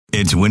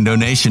It's Window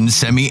Nation's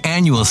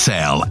semi-annual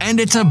sale, and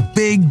it's a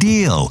big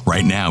deal.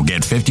 Right now,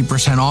 get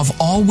 50% off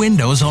all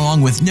windows along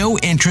with no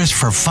interest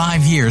for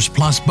 5 years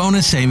plus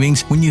bonus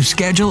savings when you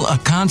schedule a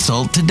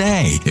consult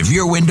today. If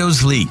your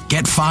windows leak,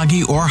 get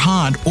foggy or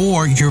hot,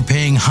 or you're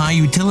paying high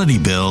utility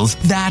bills,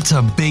 that's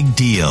a big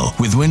deal.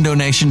 With Window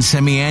Nation's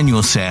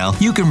semi-annual sale,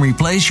 you can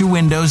replace your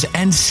windows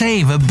and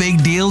save a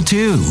big deal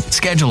too.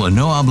 Schedule a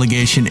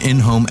no-obligation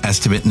in-home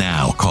estimate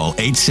now. Call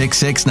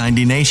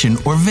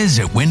 866-90-NATION or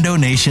visit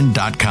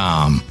windownation.com.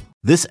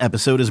 This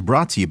episode is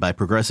brought to you by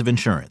Progressive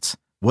Insurance.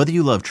 Whether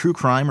you love true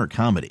crime or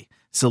comedy,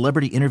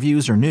 celebrity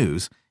interviews or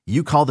news,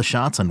 you call the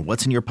shots on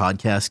what's in your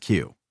podcast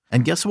queue.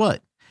 And guess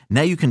what?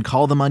 Now you can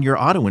call them on your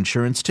auto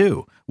insurance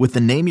too with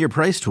the Name Your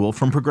Price tool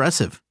from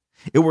Progressive.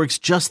 It works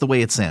just the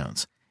way it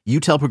sounds.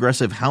 You tell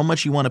Progressive how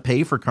much you want to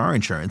pay for car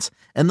insurance,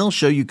 and they'll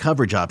show you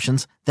coverage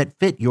options that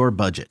fit your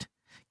budget.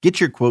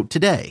 Get your quote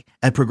today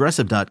at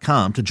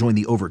Progressive.com to join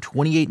the over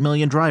 28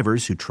 million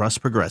drivers who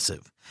trust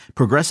Progressive.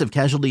 Progressive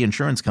Casualty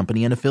Insurance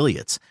Company and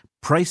Affiliates.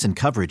 Price and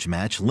coverage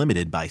match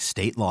limited by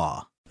state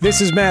law. This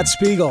is Matt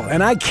Spiegel,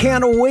 and I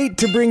can't wait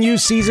to bring you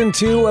Season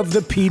 2 of the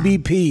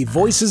PBP,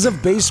 Voices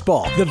of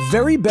Baseball. The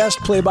very best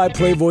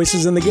play-by-play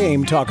voices in the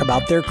game talk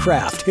about their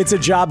craft. It's a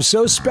job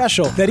so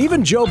special that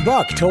even Joe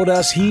Buck told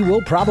us he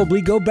will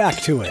probably go back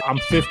to it. I'm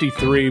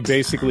 53,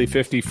 basically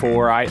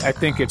 54. I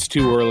think it's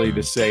too early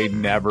to say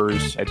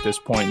nevers at this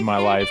point in my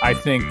life. I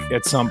think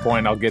at some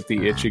point I'll get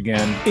the itch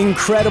again.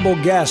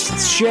 Incredible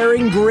guests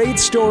sharing great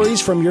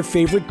stories from your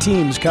favorite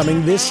teams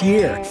coming this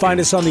year. Find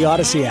us on the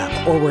Odyssey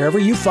app or wherever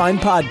you find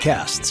podcasts. I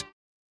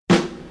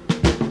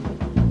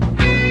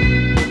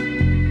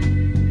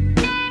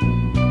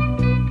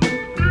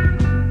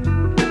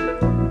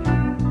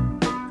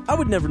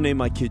would never name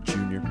my kid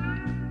Junior.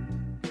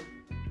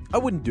 I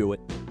wouldn't do it.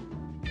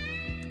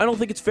 I don't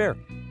think it's fair.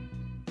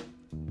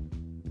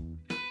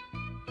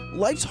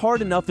 Life's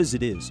hard enough as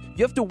it is.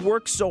 You have to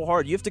work so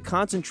hard. You have to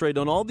concentrate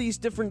on all these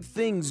different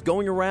things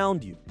going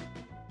around you.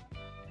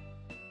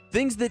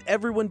 Things that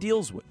everyone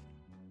deals with.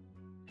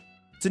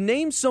 To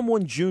name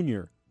someone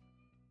Junior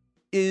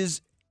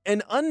is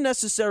an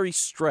unnecessary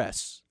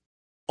stress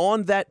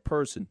on that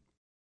person.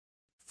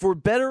 For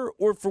better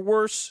or for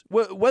worse,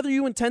 whether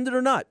you intend it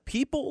or not,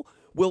 people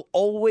will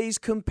always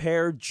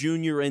compare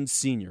junior and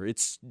senior.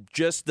 It's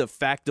just the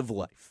fact of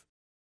life.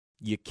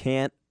 You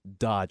can't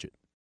dodge it.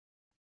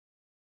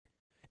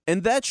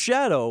 And that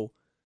shadow,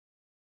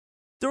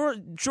 there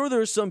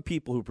are some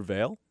people who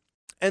prevail,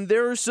 and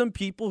there are some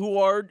people who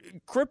are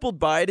crippled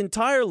by it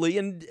entirely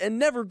and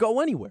never go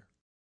anywhere.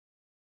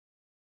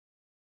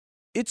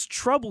 It's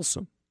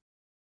troublesome.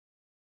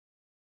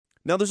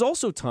 Now, there's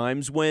also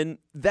times when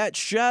that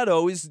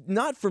shadow is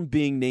not from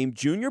being named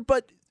Junior,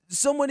 but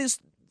someone is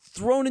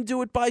thrown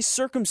into it by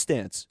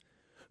circumstance.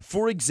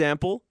 For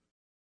example,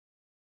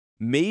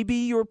 maybe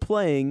you're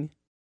playing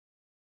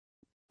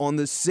on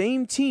the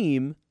same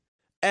team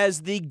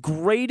as the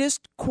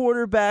greatest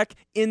quarterback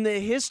in the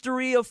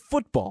history of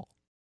football.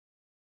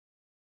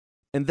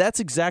 And that's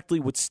exactly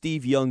what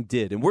Steve Young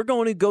did. And we're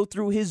going to go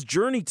through his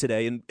journey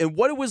today and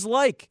what it was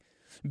like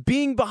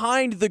being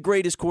behind the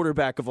greatest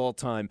quarterback of all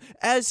time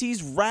as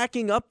he's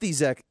racking up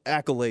these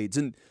accolades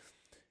and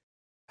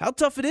how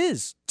tough it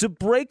is to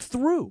break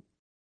through.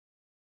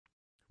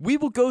 We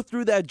will go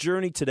through that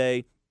journey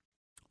today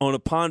on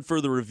Upon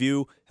Further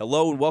Review.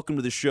 Hello and welcome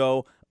to the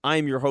show. I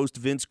am your host,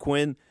 Vince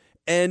Quinn.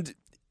 And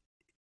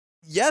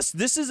yes,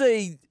 this is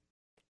a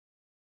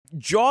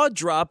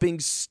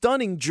jaw-dropping,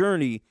 stunning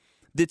journey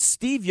that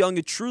Steve Young,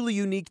 a truly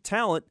unique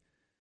talent,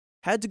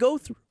 had to go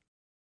through.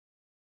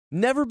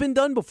 Never been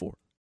done before.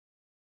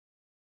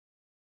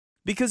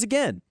 Because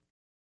again,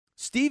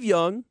 Steve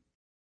Young,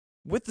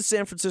 with the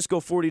San Francisco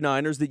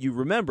 49ers that you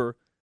remember,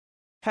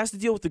 has to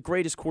deal with the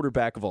greatest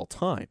quarterback of all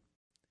time.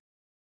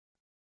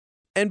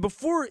 And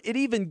before it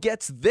even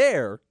gets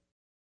there,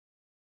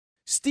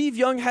 Steve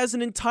Young has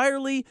an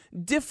entirely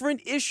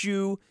different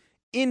issue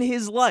in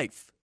his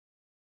life.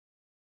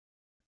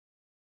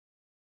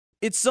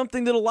 It's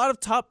something that a lot of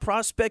top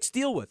prospects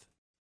deal with.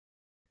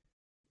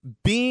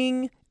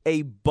 Being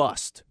a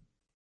bust.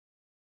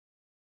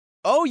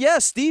 Oh, yeah,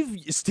 Steve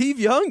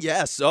Young,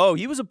 yes. Oh,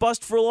 he was a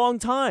bust for a long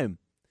time.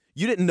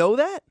 You didn't know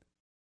that?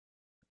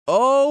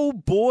 Oh,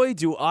 boy,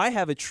 do I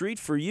have a treat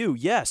for you.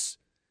 Yes.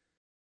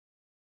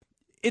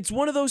 It's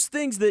one of those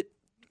things that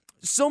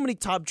so many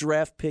top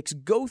draft picks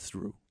go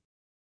through.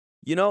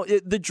 You know,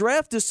 the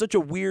draft is such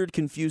a weird,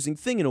 confusing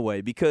thing in a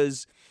way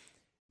because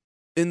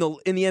in the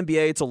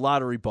NBA, it's a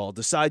lottery ball.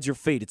 Decides your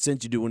fate. It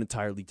sends you to an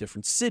entirely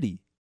different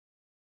city.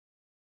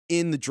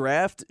 In the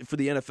draft for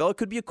the NFL, it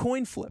could be a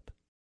coin flip.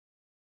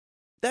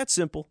 That's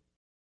simple.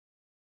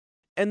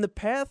 And the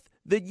path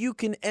that you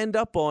can end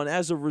up on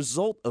as a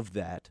result of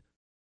that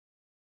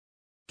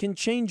can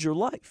change your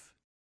life.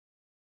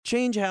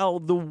 Change how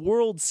the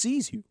world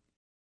sees you.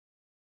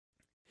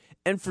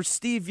 And for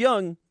Steve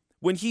Young,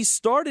 when he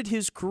started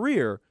his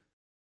career,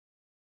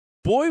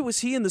 boy,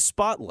 was he in the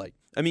spotlight.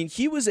 I mean,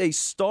 he was a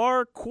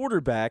star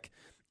quarterback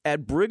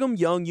at Brigham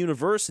Young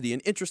University.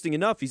 And interesting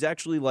enough, he's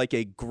actually like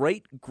a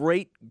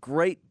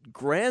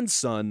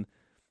great-great-great-grandson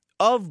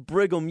of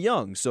Brigham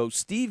Young. So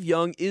Steve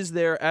Young is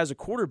there as a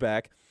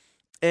quarterback,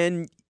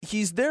 and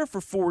he's there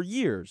for 4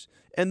 years.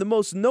 And the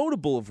most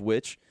notable of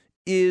which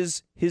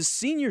is his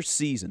senior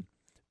season,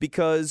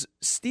 because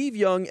Steve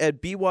Young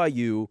at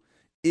BYU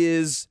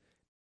is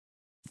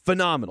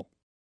phenomenal.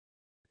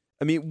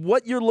 I mean,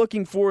 what you're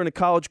looking for in a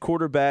college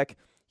quarterback,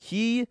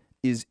 he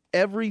is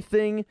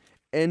everything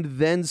and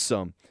then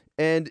some.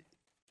 And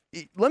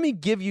let me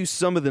give you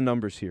some of the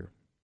numbers here.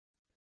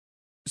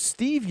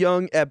 Steve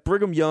Young at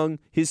Brigham Young,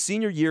 his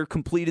senior year,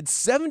 completed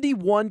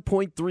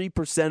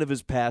 71.3% of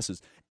his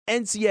passes.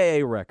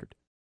 NCAA record.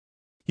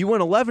 He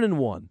went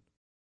 11-1.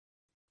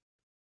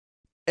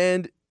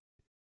 And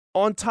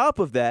on top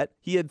of that,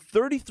 he had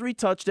 33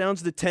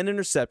 touchdowns to 10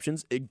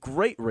 interceptions, a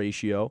great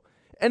ratio,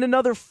 and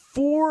another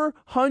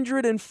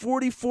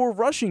 444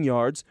 rushing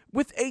yards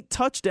with 8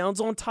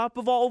 touchdowns on top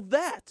of all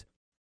that.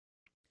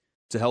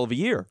 It's a hell of a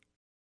year.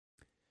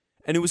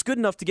 And it was good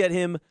enough to get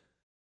him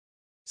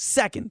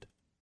second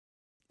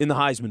in the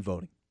Heisman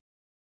voting.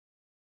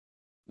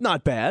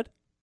 Not bad.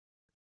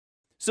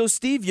 So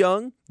Steve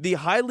Young, the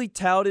highly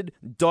touted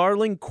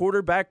darling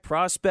quarterback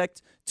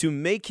prospect to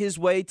make his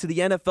way to the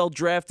NFL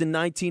draft in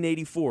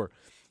 1984,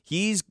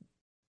 he's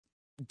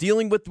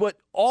dealing with what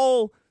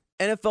all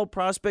NFL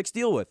prospects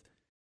deal with.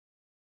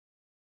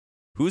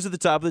 Who's at the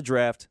top of the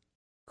draft?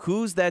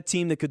 Who's that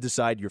team that could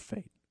decide your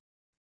fate?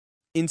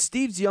 In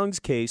Steve Young's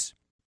case,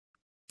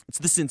 it's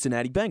the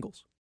Cincinnati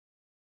Bengals.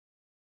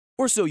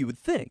 Or so you would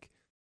think.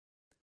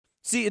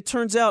 See, it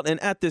turns out, and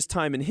at this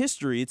time in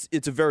history,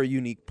 it's a very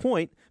unique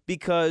point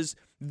because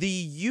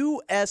the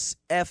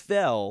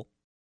USFL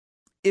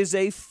is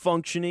a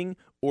functioning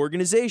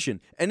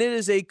organization, and it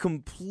is a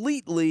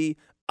completely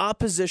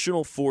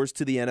oppositional force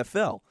to the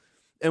NFL.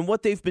 And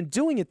what they've been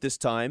doing at this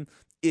time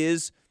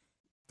is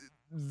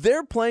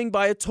they're playing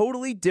by a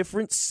totally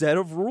different set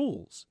of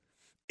rules.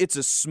 It's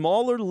a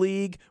smaller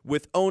league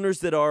with owners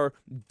that are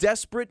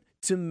desperate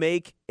to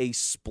make a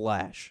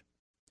splash.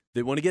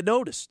 They want to get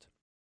noticed.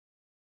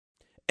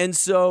 And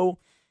so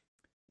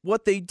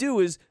what they do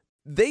is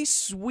they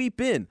sweep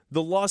in.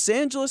 The Los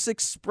Angeles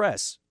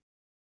Express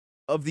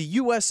of the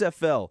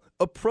USFL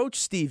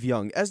approached Steve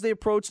Young as they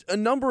approached a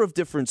number of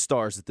different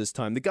stars at this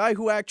time. The guy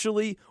who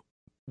actually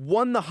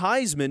won the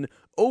Heisman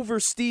over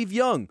Steve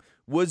Young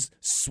was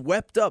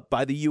swept up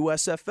by the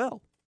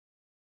USFL.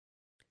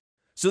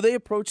 So they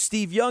approach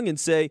Steve Young and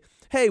say,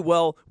 hey,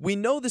 well, we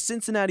know the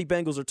Cincinnati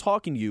Bengals are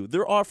talking to you.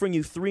 They're offering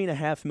you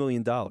 $3.5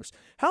 million.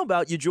 How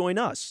about you join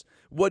us?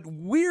 What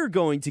we're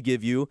going to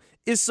give you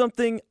is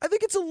something, I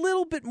think it's a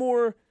little bit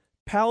more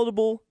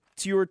palatable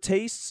to your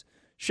tastes,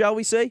 shall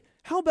we say?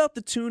 How about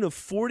the tune of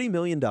 $40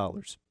 million?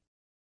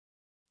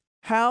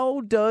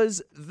 How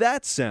does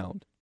that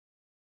sound?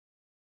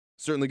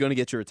 Certainly going to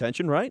get your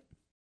attention, right?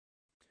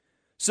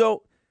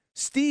 So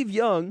Steve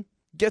Young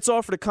gets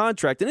offered a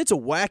contract, and it's a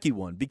wacky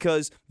one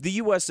because the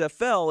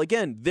USFL,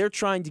 again, they're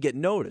trying to get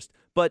noticed,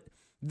 but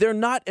they're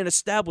not an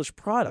established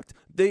product.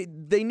 They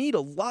need a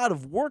lot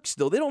of work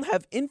still. They don't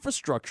have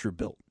infrastructure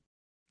built.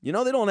 You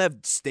know, they don't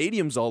have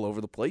stadiums all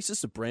over the place.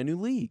 It's a brand new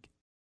league.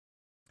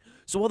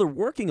 So while they're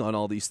working on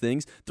all these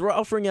things, they're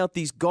offering out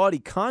these gaudy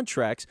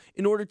contracts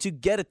in order to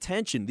get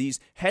attention, these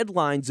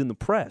headlines in the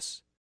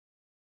press.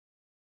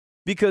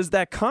 Because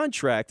that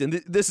contract,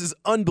 and this is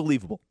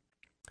unbelievable,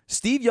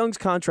 Steve Young's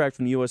contract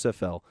from the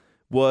USFL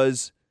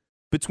was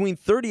between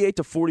 $38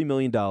 to $40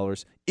 million.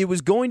 It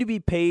was going to be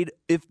paid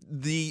if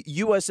the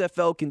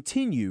USFL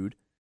continued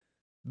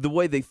the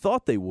way they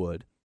thought they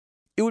would.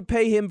 It would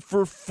pay him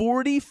for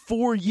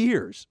 44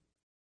 years.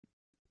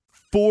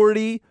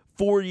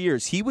 44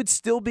 years. He would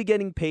still be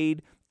getting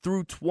paid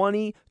through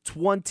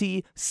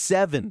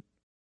 2027.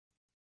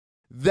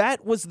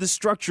 That was the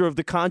structure of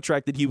the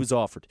contract that he was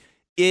offered.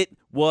 It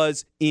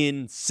was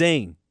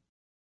insane.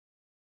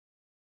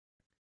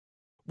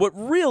 What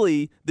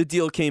really the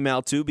deal came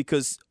out to,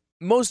 because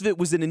most of it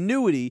was an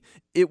annuity,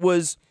 it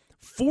was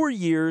 4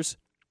 years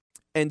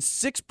and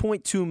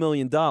 $6.2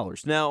 million.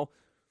 Now,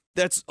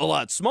 that's a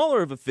lot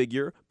smaller of a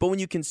figure, but when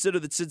you consider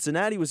that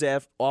Cincinnati was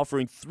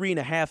offering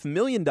 $3.5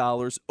 million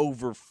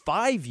over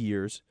 5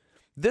 years,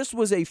 this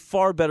was a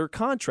far better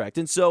contract.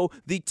 And so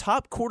the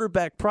top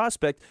quarterback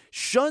prospect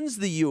shuns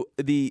the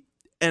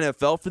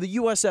NFL for the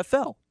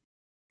USFL.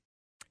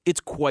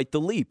 It's quite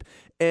the leap,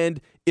 and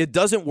it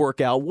doesn't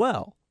work out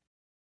well.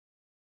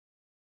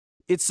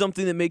 It's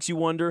something that makes you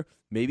wonder,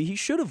 maybe he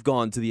should have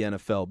gone to the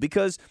NFL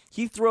because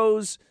he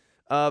throws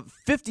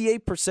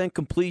 58%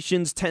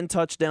 completions, 10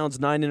 touchdowns,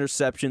 9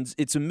 interceptions.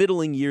 It's a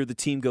middling year. The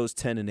team goes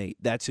 10-8.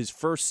 That's his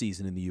first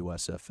season in the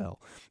USFL.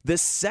 The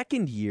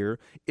second year,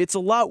 it's a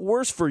lot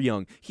worse for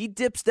Young. He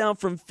dips down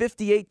from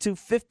 58 to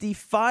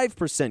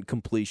 55%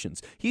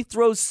 completions. He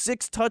throws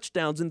 6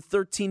 touchdowns and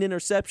 13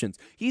 interceptions.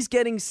 He's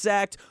getting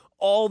sacked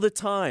all the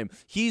time.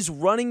 He's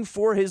running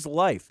for his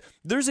life.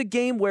 There's a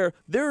game where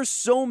there are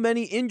so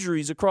many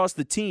injuries across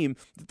the team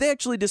that they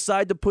actually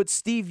decide to put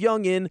Steve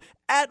Young in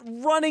at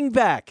running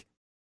back.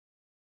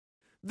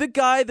 The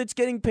guy that's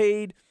getting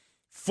paid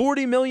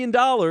 $40 million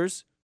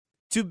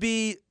to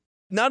be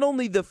not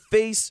only the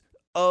face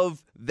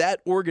of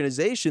that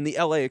organization, the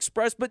LA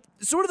Express, but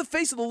sort of the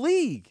face of the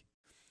league.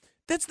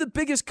 That's the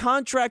biggest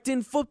contract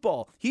in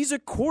football. He's a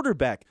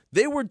quarterback.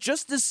 They were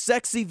just as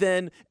sexy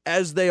then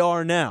as they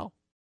are now.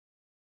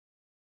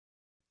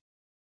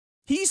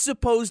 He's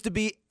supposed to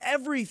be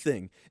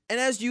everything. And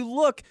as you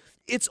look,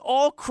 it's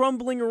all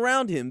crumbling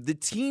around him. The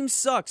team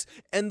sucks,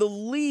 and the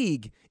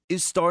league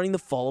is starting to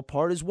fall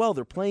apart as well.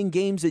 They're playing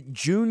games at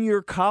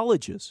junior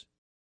colleges,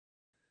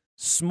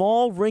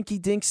 small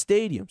rinky-dink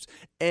stadiums,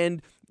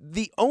 and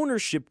the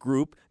ownership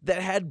group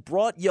that had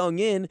brought Young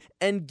in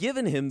and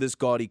given him this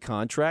gaudy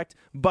contract,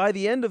 by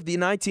the end of the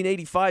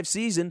 1985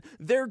 season,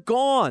 they're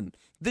gone.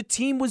 The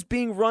team was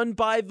being run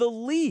by the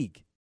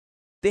league.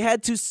 They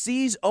had to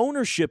seize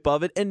ownership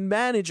of it and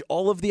manage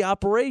all of the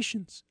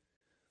operations.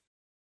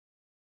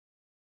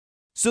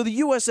 So the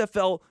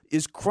USFL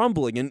is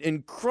crumbling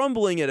and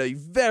crumbling at a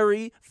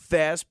very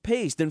fast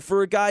pace. And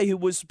for a guy who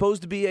was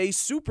supposed to be a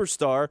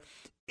superstar,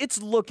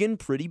 it's looking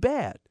pretty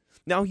bad.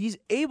 Now he's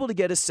able to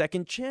get a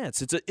second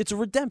chance. It's a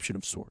redemption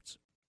of sorts.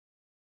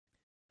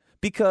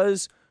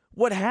 Because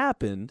what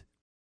happened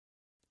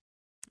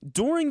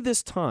during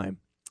this time,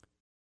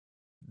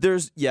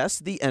 there's, yes,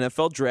 the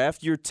NFL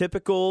draft. Your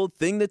typical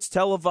thing that's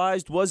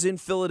televised was in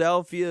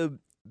Philadelphia.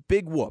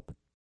 Big whoop.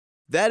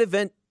 That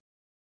event,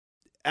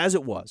 as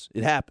it was,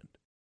 it happened.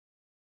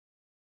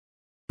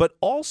 But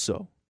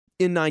also,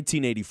 in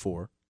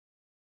 1984,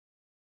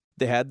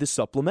 they had the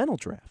supplemental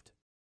draft.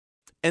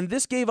 And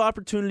this gave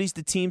opportunities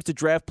to teams to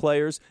draft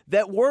players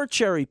that were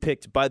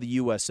cherry-picked by the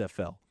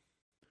USFL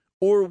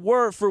or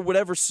were, for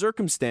whatever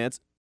circumstance,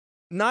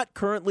 not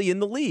currently in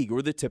the league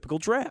or the typical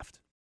draft.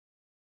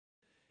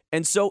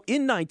 And so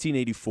in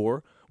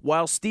 1984,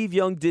 while Steve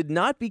Young did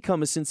not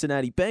become a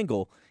Cincinnati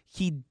Bengal,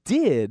 he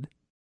did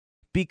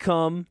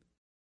become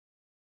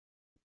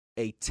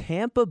a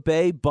Tampa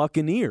Bay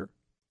Buccaneer.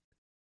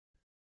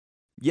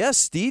 Yes,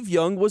 Steve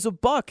Young was a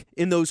Buck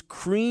in those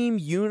cream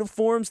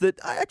uniforms that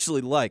I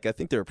actually like. I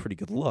think they're a pretty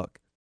good look.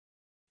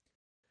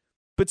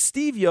 But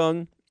Steve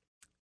Young,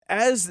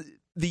 as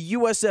the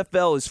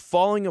USFL is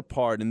falling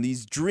apart and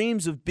these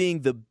dreams of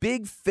being the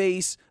big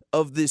face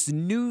of this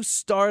new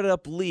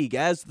startup league,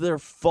 as they're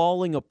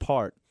falling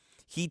apart,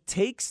 he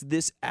takes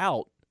this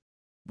out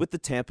with the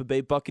Tampa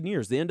Bay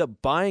Buccaneers. They end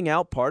up buying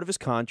out part of his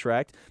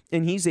contract,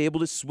 and he's able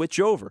to switch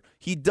over.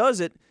 He does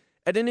it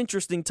at an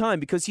interesting time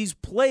because he's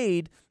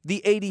played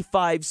the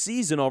 85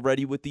 season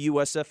already with the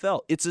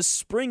USFL. It's a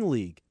spring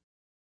league.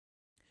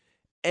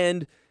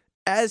 And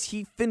as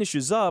he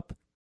finishes up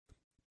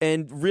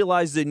and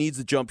realizes he needs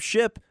to jump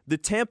ship, the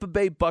Tampa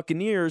Bay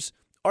Buccaneers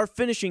are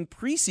finishing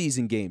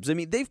preseason games. I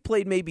mean, they've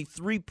played maybe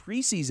 3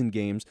 preseason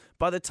games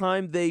by the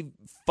time they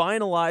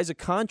finalize a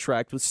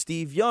contract with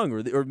Steve Young,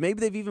 or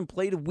maybe they've even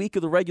played a week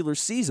of the regular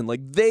season.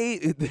 Like,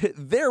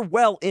 they're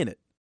well in it.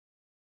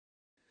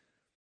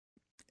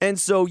 And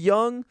so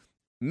Young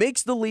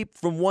makes the leap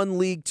from one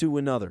league to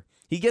another.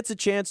 He gets a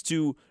chance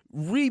to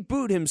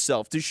reboot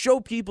himself, to show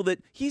people that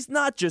he's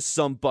not just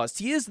some bust.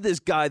 He is this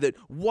guy that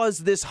was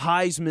this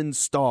Heisman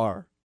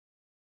star.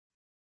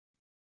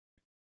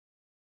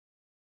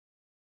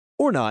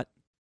 Or not.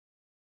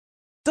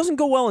 Doesn't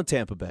go well in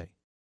Tampa Bay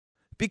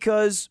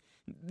because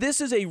this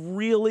is a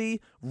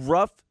really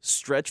rough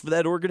stretch for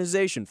that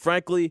organization.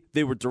 Frankly,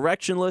 they were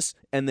directionless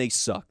and they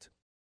sucked.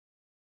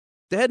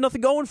 They had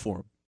nothing going for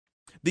them.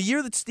 The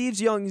year that Steve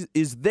Young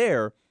is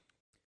there,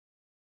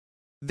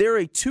 they're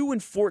a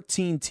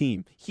 2-14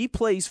 team. He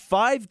plays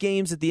 5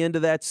 games at the end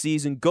of that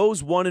season,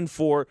 goes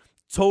 1-4,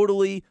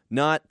 totally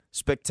not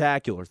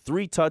spectacular.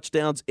 3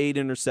 touchdowns, 8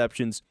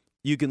 interceptions.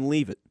 You can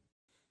leave it.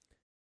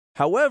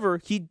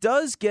 However, he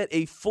does get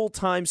a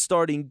full-time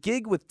starting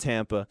gig with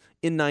Tampa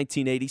in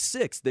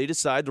 1986. They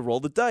decide to roll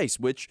the dice,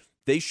 which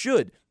they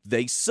should.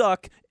 They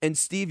suck, and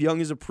Steve Young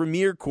is a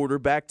premier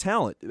quarterback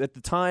talent. At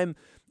the time,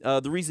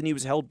 the reason he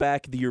was held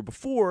back the year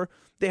before,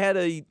 they had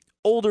an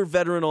older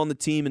veteran on the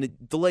team, and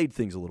it delayed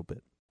things a little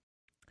bit.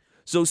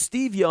 So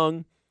Steve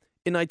Young,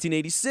 in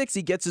 1986,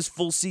 he gets his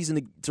full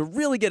season to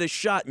really get a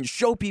shot and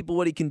show people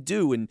what he can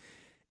do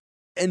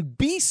and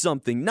be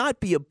something, not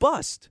be a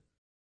bust.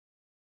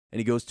 And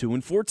he goes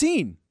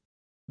 2-14.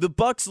 The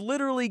Bucs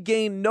literally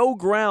gain no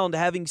ground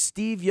having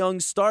Steve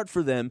Young start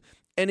for them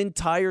an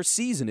entire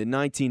season. In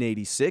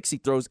 1986, he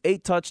throws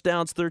 8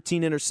 touchdowns,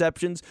 13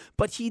 interceptions,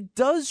 but he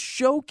does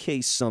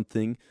showcase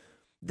something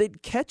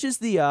that catches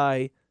the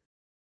eye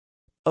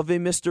of a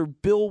Mr.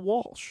 Bill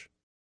Walsh.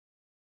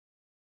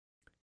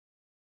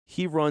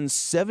 He runs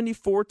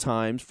 74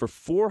 times for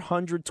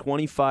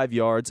 425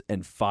 yards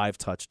and 5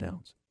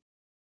 touchdowns.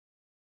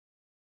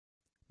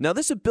 Now,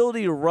 this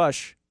ability to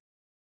rush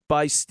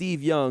by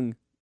Steve Young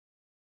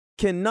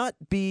cannot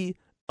be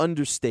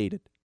understated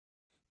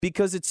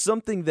because it's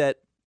something that,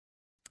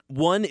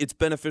 one, it's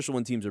beneficial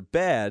when teams are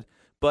bad,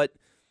 but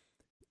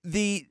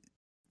the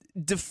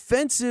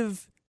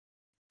defensive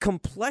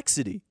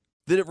complexity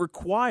that it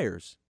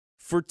requires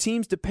for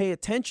teams to pay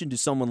attention to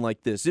someone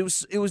like this. It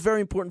was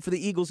very important for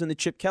the Eagles in the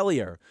Chip Kelly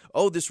era.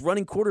 Oh, this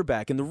running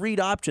quarterback and the read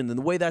option and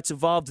the way that's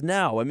evolved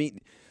now. I mean,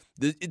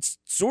 it's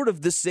sort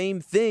of the same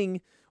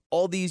thing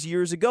all these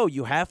years ago.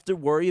 You have to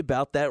worry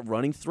about that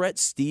running threat,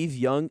 Steve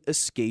Young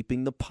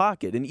escaping the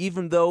pocket. And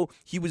even though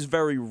he was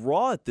very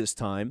raw at this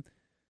time,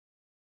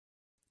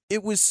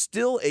 it was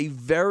still a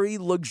very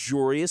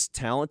luxurious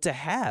talent to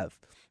have.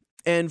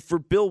 And for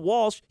Bill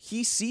Walsh,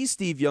 he sees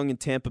Steve Young in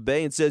Tampa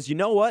Bay and says, you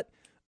know what?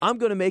 I'm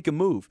going to make a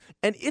move.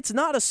 And it's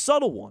not a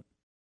subtle one.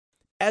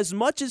 As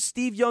much as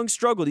Steve Young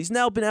struggled, he's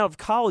now been out of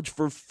college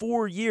for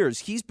 4 years.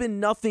 He's been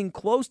nothing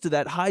close to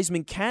that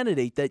Heisman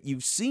candidate that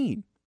you've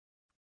seen.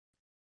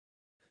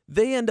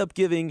 They end up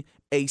giving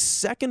a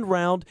second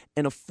round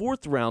and a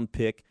fourth round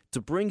pick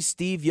to bring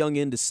Steve Young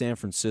into San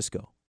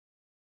Francisco.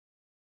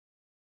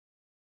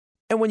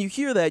 And when you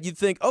hear that, you'd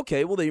think,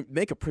 okay, well, they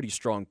make a pretty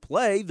strong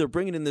play. They're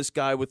bringing in this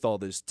guy with all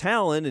this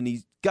talent, and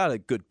he's got a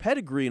good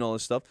pedigree and all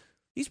this stuff.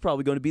 He's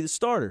probably going to be the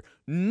starter.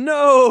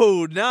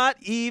 No, not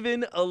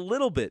even a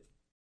little bit.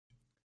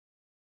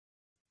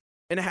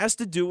 And it has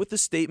to do with the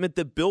statement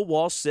that Bill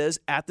Walsh says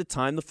at the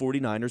time the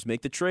 49ers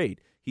make the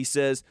trade. He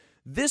says,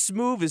 this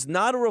move is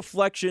not a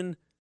reflection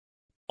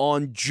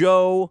on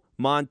Joe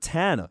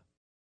Montana.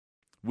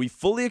 We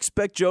fully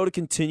expect Joe to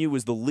continue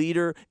as the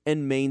leader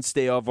and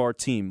mainstay of our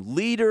team.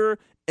 Leader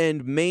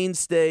and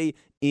mainstay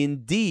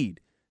indeed.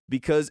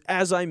 Because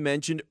as I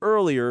mentioned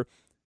earlier,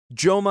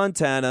 Joe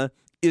Montana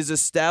is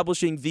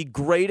establishing the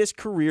greatest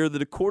career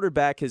that a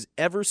quarterback has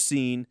ever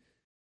seen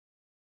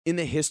in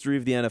the history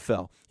of the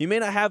NFL. He may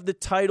not have the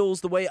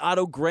titles the way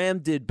Otto Graham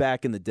did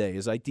back in the day,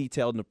 as I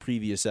detailed in a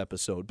previous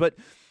episode, but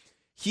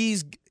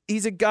he's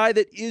a guy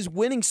that is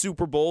winning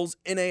Super Bowls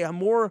in a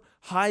more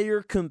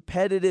higher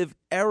competitive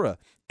era.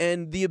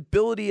 And the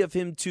ability of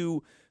him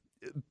to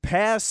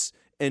pass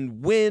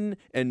and win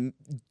and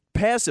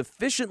pass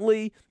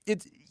efficiently,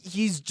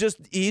 he's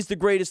the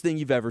greatest thing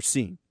you've ever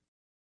seen.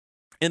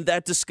 And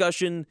that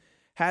discussion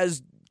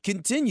has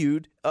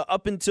continued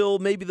up until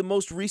maybe the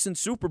most recent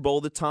Super Bowl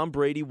that Tom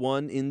Brady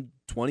won in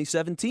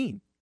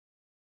 2017.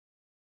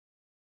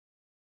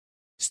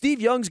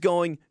 Steve Young's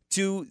going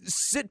to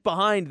sit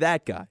behind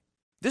that guy.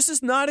 This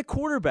is not a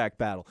quarterback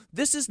battle.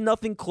 This is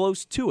nothing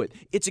close to it.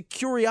 It's a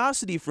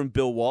curiosity from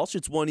Bill Walsh.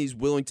 It's one he's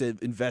willing to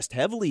invest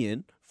heavily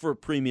in for a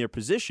premier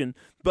position.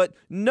 But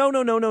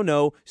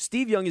no.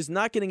 Steve Young is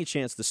not getting a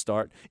chance to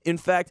start. In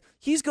fact,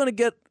 he's going to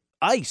get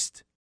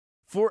iced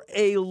for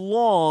a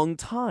long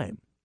time.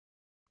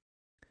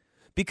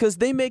 Because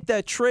they make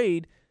that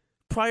trade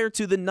prior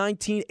to the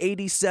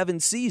 1987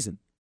 season.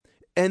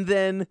 And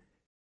then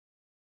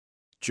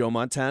Joe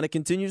Montana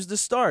continues to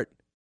start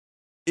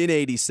in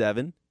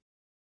 87.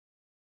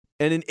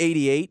 And in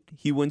 88,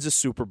 he wins a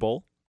Super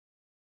Bowl.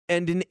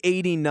 And in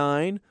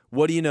 89,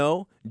 what do you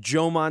know?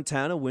 Joe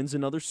Montana wins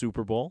another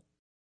Super Bowl.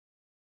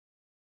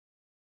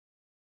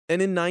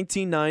 And in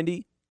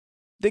 1990,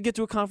 they get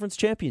to a conference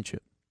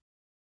championship.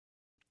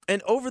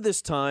 And over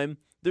this time,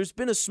 there's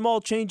been a small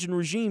change in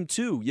regime,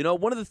 too. You know,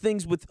 one of the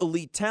things with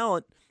elite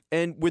talent,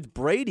 and with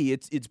Brady,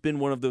 it's been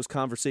one of those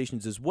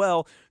conversations as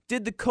well.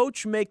 Did the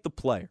coach make the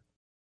player?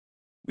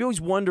 We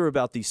always wonder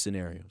about these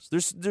scenarios.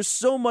 There's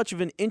so much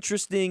of an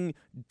interesting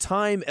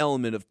time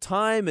element of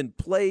time and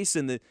place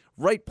and the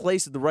right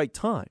place at the right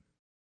time.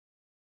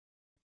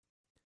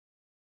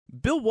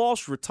 Bill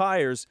Walsh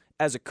retires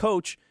as a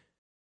coach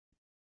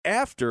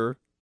after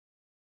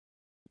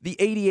the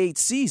 88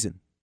 season.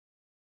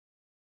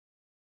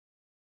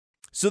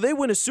 So they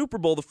win a Super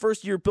Bowl the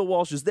first year Bill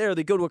Walsh is there.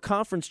 They go to a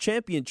conference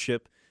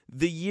championship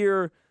the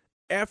year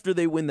after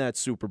they win that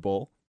Super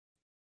Bowl.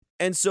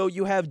 And so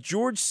you have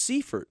George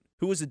Seifert,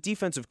 who was a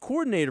defensive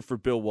coordinator for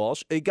Bill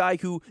Walsh, a guy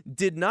who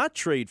did not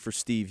trade for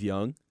Steve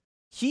Young.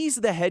 He's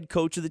the head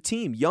coach of the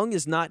team. Young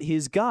is not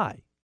his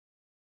guy.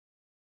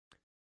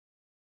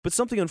 But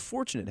something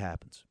unfortunate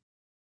happens.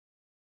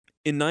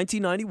 In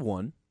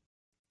 1991,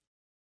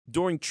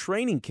 during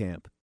training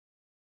camp,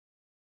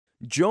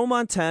 Joe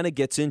Montana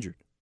gets injured.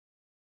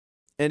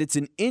 And it's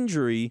an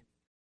injury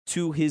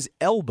to his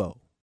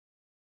elbow,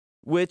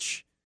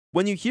 which,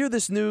 when you hear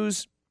this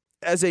news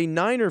as a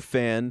Niner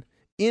fan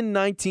in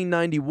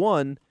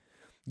 1991,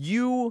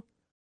 you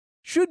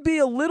should be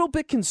a little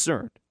bit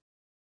concerned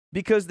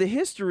because the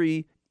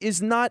history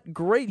is not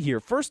great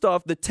here. First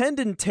off, the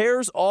tendon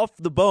tears off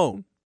the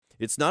bone.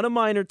 It's not a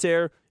minor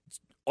tear. It's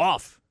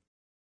off.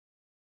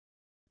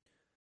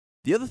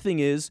 The other thing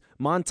is,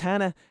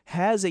 Montana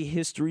has a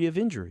history of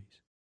injuries.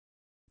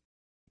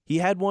 He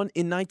had one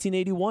in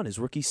 1981, his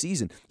rookie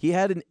season. He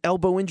had an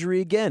elbow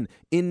injury again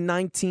in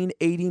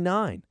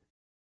 1989.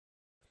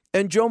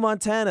 And Joe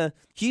Montana,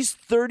 he's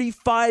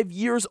 35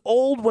 years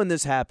old when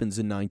this happens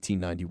in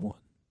 1991.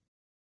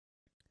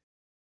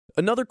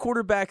 Another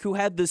quarterback who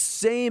had the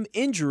same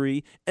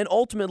injury and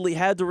ultimately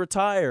had to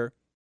retire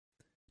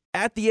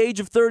at the age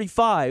of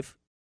 35,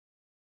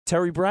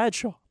 Terry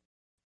Bradshaw.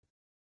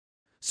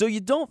 So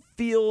you don't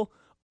feel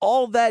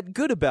all that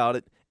good about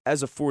it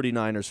as a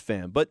 49ers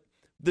fan. But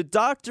the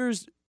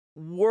doctors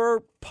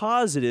were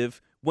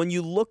positive when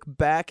you look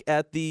back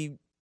at the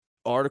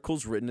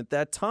articles written at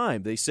that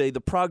time, they say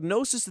the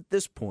prognosis at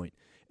this point,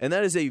 and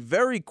that is a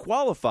very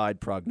qualified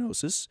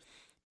prognosis,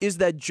 is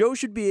that Joe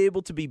should be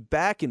able to be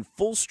back in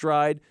full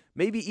stride,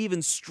 maybe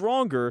even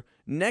stronger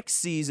next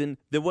season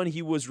than when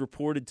he was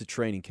reported to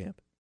training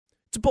camp.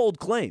 It's a bold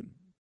claim.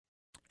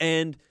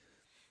 And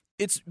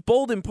it's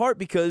bold in part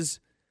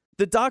because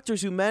the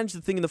doctors who manage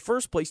the thing in the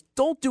first place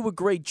don't do a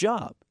great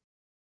job.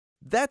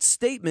 That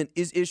statement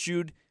is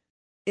issued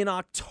in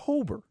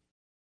October.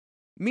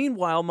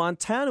 Meanwhile,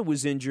 Montana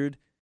was injured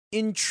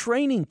in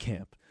training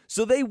camp.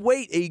 So they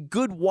wait a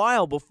good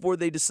while before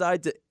they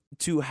decide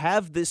to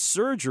have this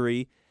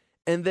surgery.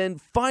 And then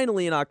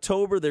finally in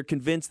October, they're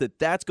convinced that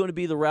that's going to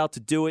be the route to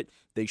do it.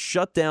 They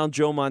shut down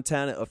Joe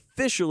Montana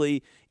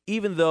officially,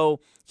 even though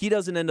he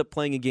doesn't end up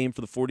playing a game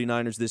for the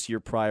 49ers this year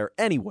prior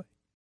anyway.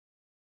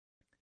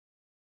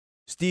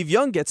 Steve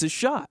Young gets his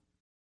shot.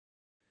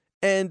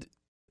 And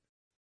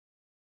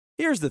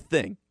here's the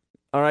thing,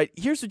 all right?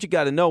 Here's what you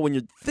got to know when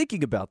you're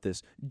thinking about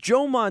this.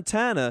 Joe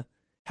Montana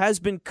has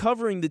been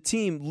covering the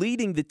team,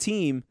 leading the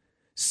team,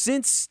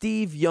 since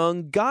Steve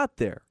Young got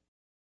there.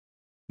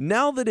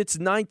 Now that it's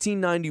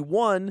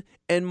 1991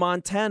 and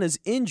Montana's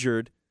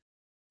injured,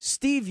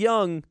 Steve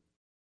Young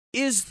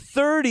is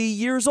 30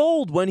 years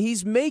old when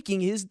he's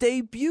making his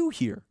debut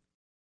here.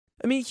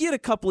 I mean, he had a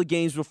couple of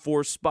games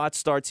before, spot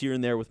starts here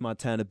and there with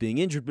Montana being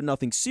injured, but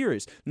nothing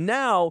serious.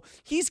 Now,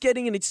 he's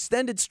getting an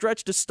extended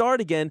stretch to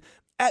start again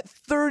at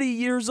 30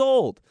 years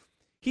old.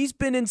 He's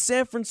been in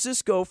San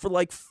Francisco for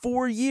like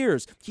 4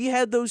 years. He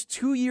had those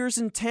 2 years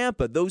in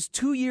Tampa, those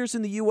 2 years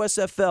in the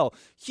USFL.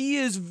 He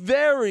is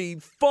very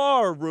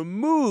far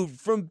removed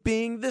from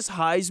being this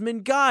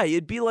Heisman guy.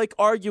 It'd be like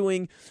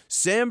arguing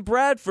Sam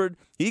Bradford,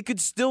 he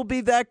could still be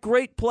that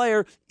great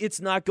player.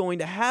 It's not going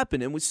to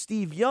happen. And with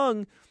Steve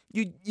Young,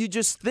 you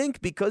just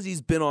think because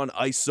he's been on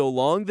ice so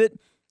long that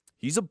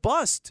he's a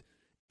bust.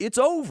 It's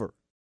over.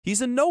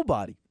 He's a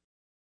nobody.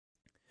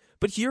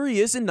 But here he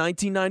is in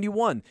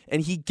 1991,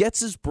 and he gets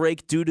his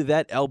break due to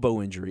that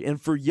elbow injury. And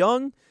for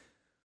Young,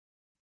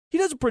 he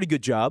does a pretty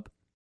good job.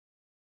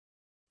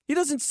 He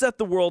doesn't set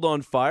the world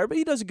on fire, but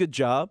he does a good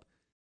job.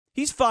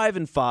 He's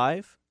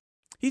 5-5.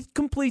 He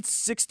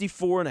completes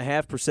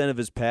 64.5% of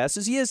his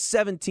passes. He has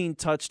 17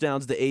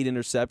 touchdowns to 8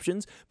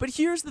 interceptions. But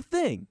here's the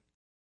thing.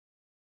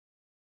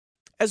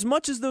 As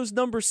much as those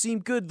numbers seem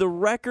good, the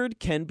record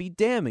can be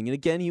damning. And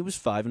again, he was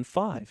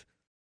 5-5.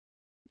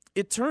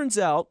 It turns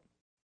out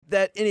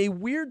that in a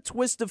weird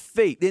twist of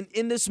fate,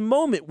 in this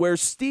moment where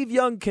Steve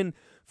Young can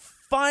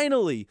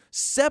finally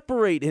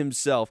separate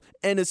himself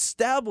and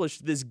establish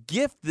this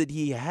gift that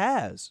he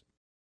has,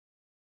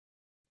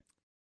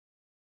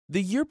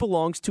 the year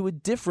belongs to a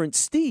different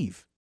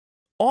Steve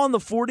on the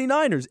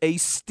 49ers, a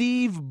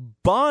Steve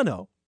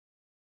Bono.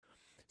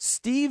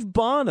 Steve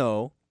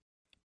Bono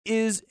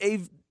is a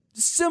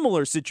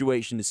similar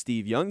situation to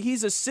Steve Young.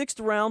 He's a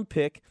 6th-round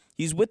pick.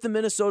 He's with the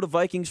Minnesota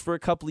Vikings for a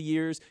couple of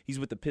years. He's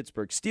with the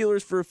Pittsburgh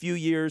Steelers for a few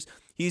years.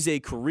 He's a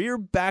career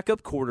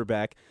backup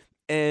quarterback,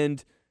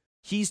 and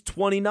he's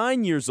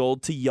 29 years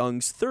old to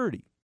Young's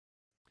 30.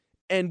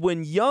 And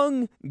when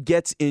Young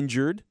gets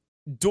injured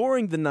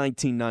during the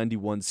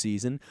 1991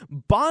 season,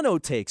 Bono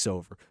takes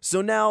over.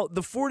 So now the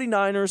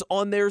 49ers,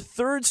 on their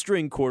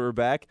 3rd-string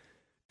quarterback,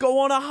 go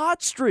on a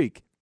hot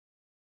streak.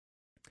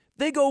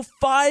 They go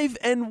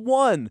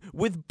 5-1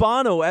 with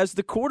Bono as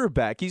the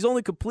quarterback. He's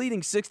only completing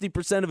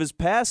 60% of his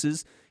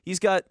passes. He's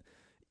got,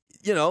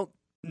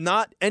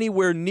 not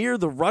anywhere near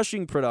the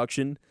rushing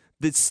production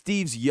that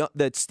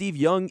Steve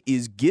Young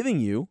is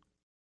giving you.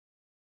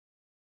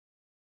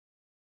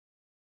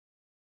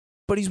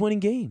 But he's winning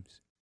games.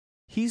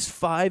 He's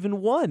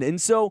 5-1. And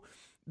so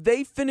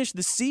they finish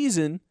the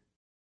season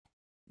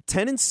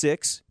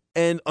 10-6,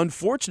 and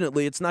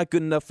unfortunately, it's not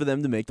good enough for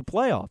them to make the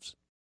playoffs.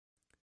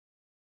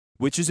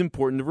 Which is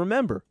important to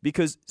remember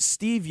because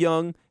Steve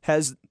Young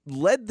has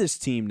led this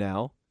team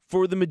now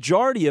for the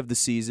majority of the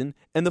season,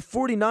 and the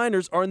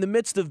 49ers are in the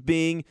midst of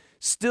being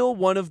still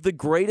one of the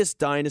greatest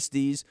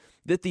dynasties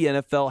that the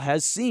NFL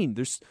has seen.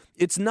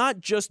 It's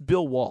not just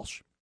Bill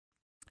Walsh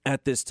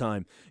at this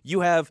time.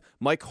 You have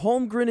Mike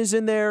Holmgren is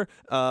in there.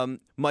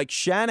 Mike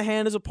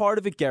Shanahan is a part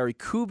of it. Gary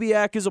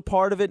Kubiak is a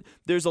part of it.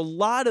 There's a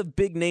lot of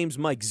big names.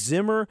 Mike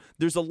Zimmer.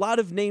 There's a lot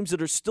of names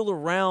that are still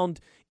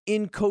around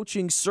in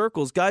coaching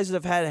circles, guys that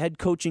have had head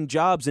coaching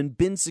jobs and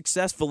been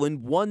successful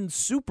and won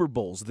Super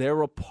Bowls.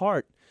 They're a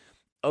part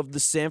of the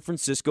San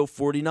Francisco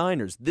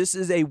 49ers. This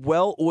is a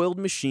well-oiled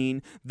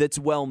machine that's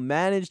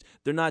well-managed.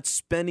 They're not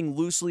spending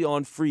loosely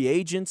on free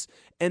agents,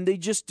 and they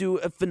just do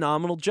a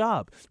phenomenal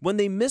job. When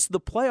they missed the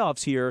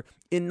playoffs here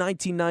in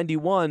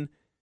 1991,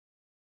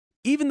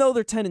 even though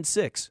they're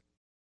 10-6,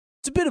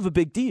 it's a bit of a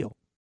big deal.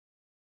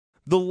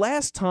 The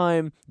last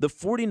time the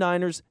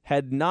 49ers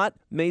had not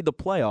made the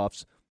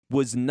playoffs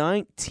was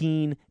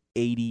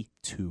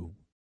 1982.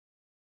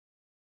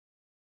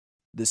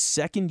 The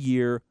second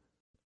year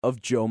of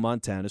Joe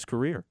Montana's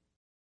career.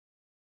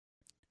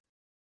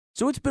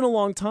 So it's been a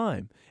long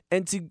time.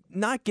 And to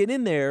not get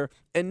in there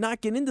and not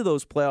get into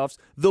those playoffs,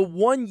 the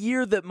 1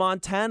 year that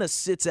Montana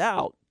sits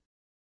out,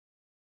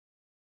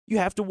 you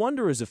have to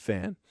wonder as a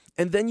fan.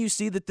 And then you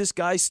see that this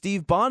guy,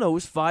 Steve Bono,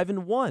 is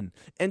 5-1.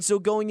 And so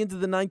going into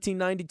the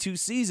 1992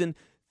 season,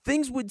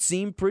 things would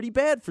seem pretty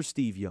bad for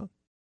Steve Young.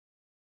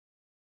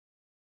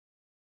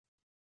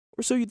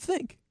 Or so you'd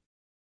think.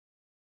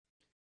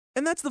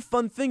 And that's the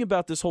fun thing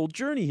about this whole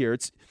journey here.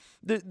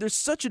 There's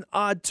such an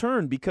odd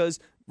turn because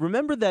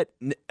remember that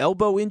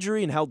elbow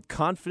injury and how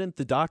confident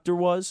the doctor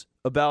was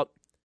about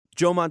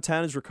Joe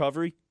Montana's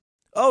recovery?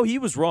 Oh, he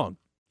was wrong.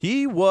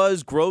 He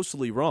was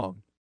grossly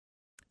wrong.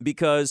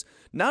 Because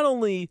not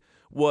only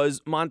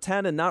was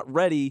Montana not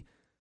ready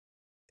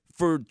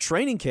for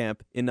training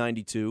camp in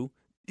 92,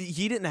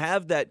 he didn't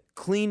have that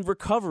clean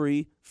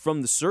recovery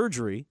from the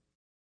surgery.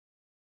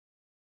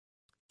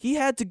 He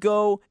had to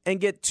go and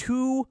get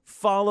 2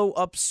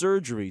 follow-up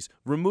surgeries,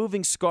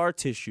 removing scar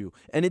tissue,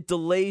 and it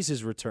delays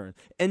his return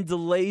and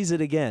delays it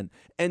again.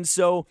 And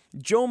so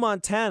Joe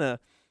Montana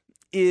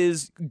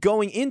is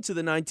going into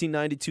the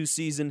 1992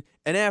 season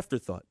an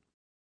afterthought.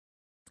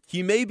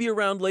 He may be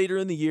around later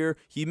in the year.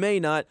 He may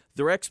not.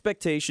 Their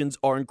expectations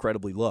are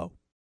incredibly low.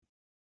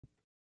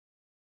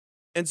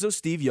 And so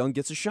Steve Young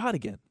gets a shot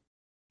again.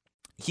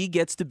 He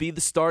gets to be the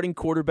starting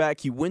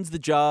quarterback. He wins the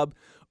job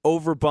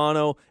over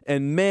Bono,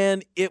 and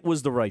man, it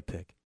was the right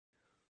pick.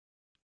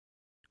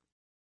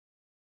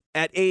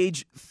 At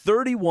age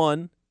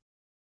 31,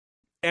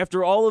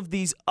 after all of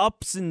these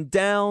ups and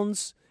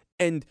downs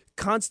and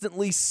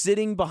constantly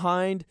sitting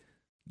behind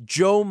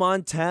Joe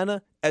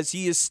Montana as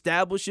he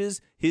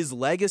establishes his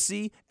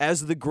legacy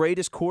as the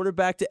greatest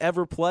quarterback to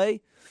ever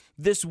play,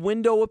 this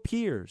window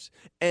appears.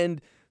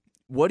 And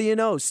what do you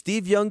know?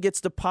 Steve Young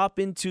gets to pop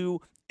into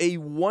a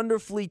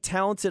wonderfully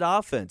talented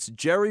offense.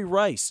 Jerry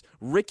Rice,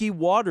 Ricky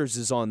Waters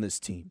is on this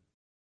team.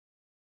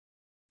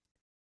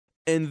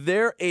 And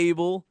they're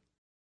able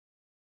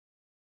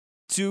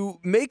to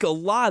make a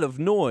lot of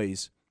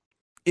noise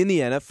in the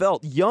NFL.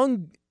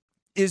 Young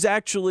is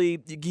actually,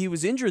 he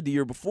was injured the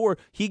year before.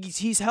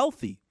 He's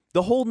healthy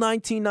the whole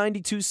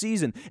 1992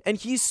 season, and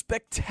he's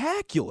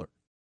spectacular.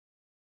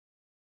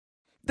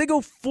 They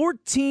go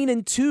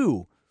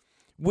 14-2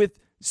 with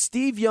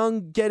Steve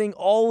Young getting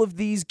all of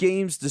these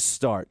games to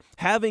start,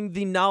 having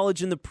the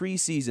knowledge in the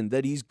preseason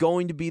that he's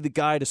going to be the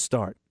guy to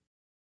start.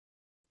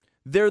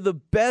 They're the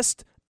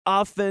best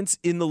offense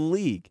in the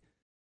league.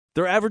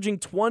 They're averaging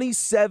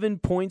 27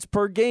 points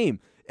per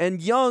game,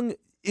 and Young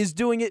is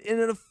doing it in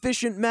an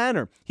efficient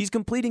manner. He's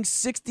completing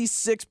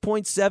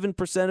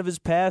 66.7% of his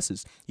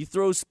passes. He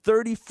throws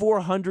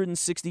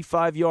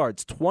 3,465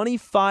 yards,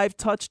 25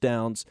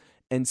 touchdowns,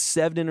 and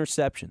 7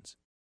 interceptions.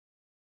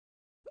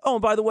 Oh,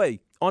 and by the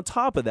way, on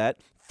top of that,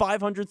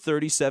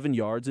 537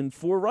 yards and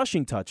 4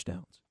 rushing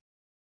touchdowns.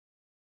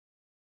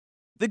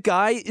 The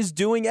guy is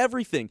doing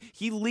everything.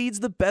 He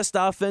leads the best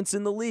offense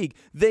in the league.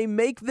 They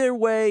make their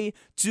way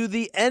to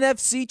the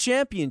NFC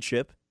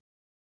Championship,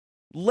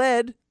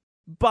 led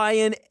by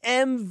an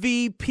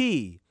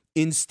MVP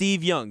in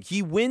Steve Young.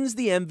 He wins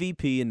the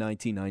MVP in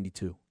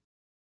 1992.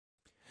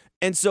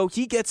 And so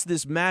he gets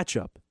this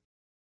matchup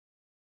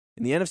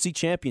in the NFC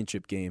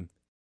Championship game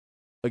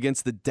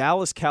against the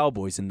Dallas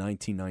Cowboys in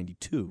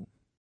 1992.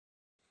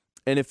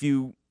 And if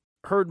you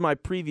heard my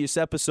previous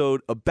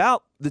episode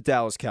about the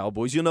Dallas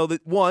Cowboys, you'll know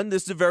that, 1,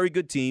 this is a very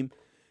good team,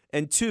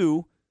 and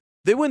 2,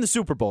 they win the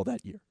Super Bowl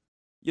that year.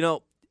 You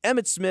know,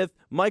 Emmitt Smith,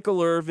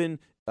 Michael Irvin,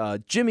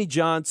 Jimmy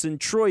Johnson,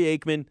 Troy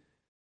Aikman,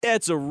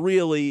 it's a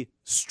really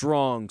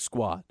strong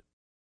squad.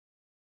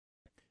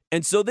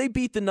 And so they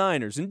beat the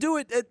Niners and do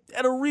it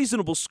at a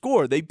reasonable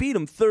score. They beat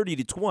them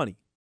 30-20.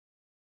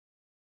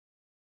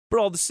 But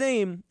all the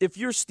same, if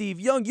you're Steve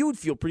Young, you would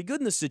feel pretty good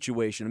in this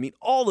situation. I mean,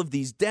 all of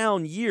these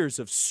down years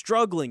of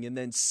struggling and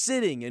then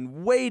sitting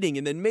and waiting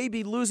and then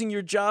maybe losing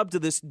your job to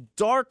this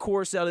dark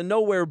horse out of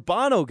nowhere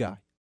Bono guy.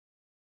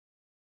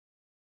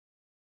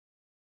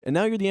 And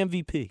now you're the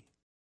MVP.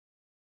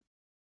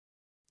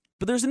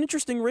 But there's an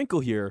interesting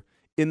wrinkle here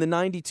in the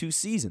 92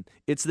 season.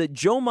 It's that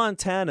Joe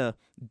Montana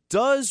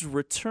does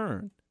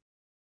return.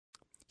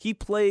 He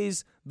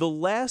plays the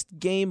last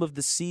game of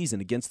the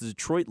season against the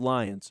Detroit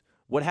Lions.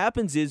 What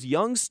happens is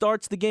Young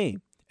starts the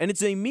game, and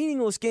it's a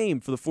meaningless game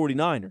for the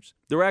 49ers.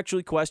 There are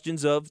actually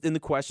questions in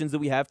the questions that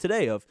we have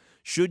today of,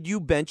 should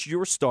you bench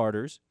your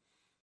starters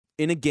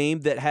in a game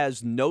that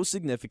has no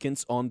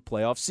significance on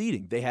playoff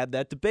seeding? They had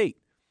that debate.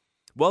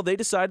 Well, they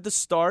decided to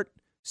start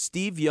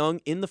Steve Young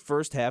in the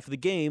first half of the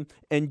game,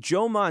 and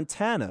Joe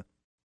Montana,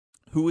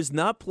 who has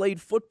not played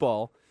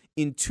football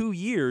in 2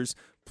 years,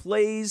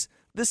 plays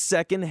the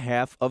second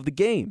half of the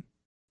game.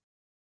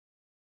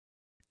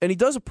 And he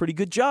does a pretty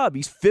good job.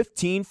 He's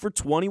 15 for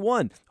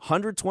 21,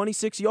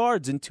 126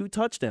 yards and 2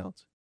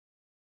 touchdowns.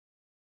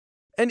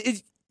 And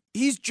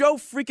he's Joe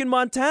freaking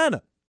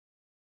Montana.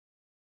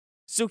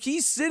 So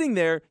he's sitting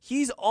there,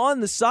 he's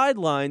on the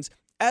sidelines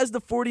as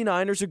the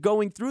 49ers are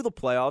going through the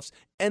playoffs,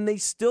 and they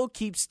still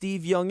keep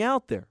Steve Young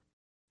out there.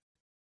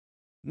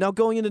 Now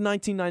going into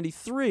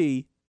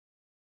 1993,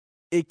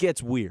 it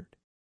gets weird.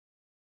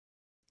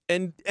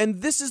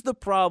 And this is the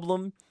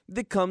problem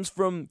that comes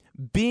from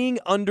being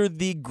under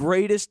the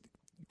greatest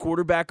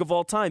quarterback of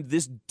all time,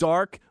 this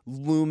dark,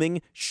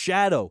 looming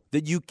shadow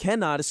that you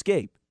cannot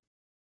escape.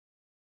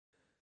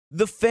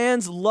 The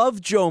fans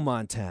love Joe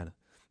Montana.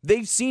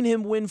 They've seen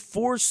him win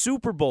 4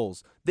 Super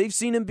Bowls. They've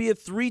seen him be a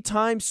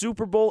 3-time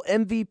Super Bowl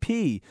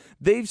MVP.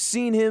 They've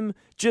seen him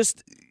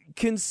just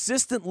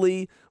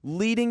consistently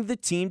leading the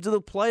team to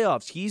the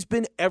playoffs. He's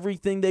been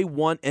everything they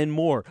want and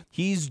more.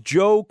 He's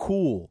Joe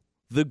Cool,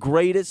 the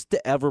greatest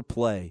to ever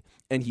play,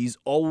 and he's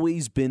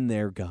always been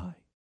their guy.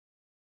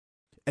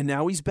 And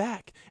now he's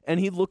back, and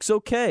he looks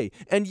okay.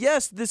 And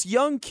yes, this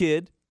young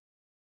kid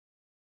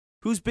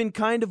who's been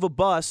kind of a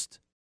bust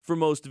for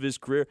most of his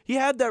career, he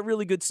had that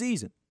really good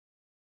season.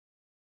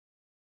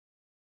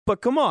 But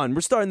come on,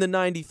 we're starting the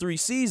 93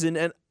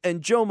 season,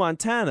 and Joe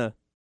Montana,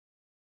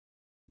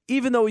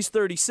 even though he's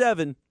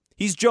 37,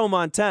 he's Joe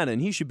Montana,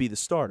 and he should be the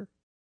starter.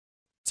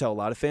 That's how a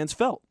lot of fans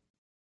felt.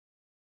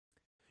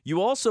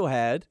 You also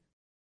had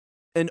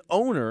an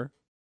owner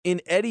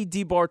in Eddie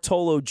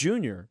DeBartolo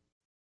Jr.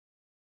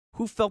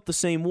 who felt the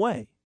same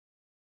way.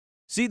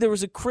 See, there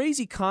was a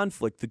crazy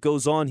conflict that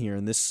goes on here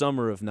in this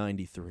summer of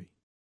 93,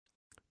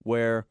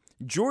 where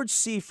George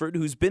Seifert,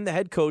 who's been the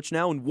head coach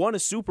now and won a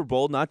Super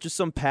Bowl, not just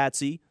some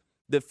patsy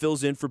that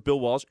fills in for Bill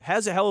Walsh,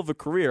 has a hell of a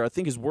career. I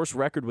think his worst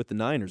record with the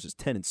Niners is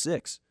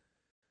 10-6.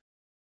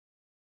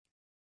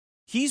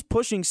 He's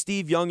pushing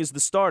Steve Young as the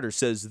starter,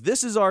 says,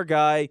 this is our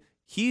guy.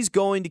 He's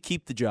going to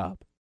keep the job.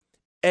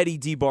 Eddie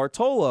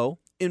DeBartolo,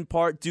 in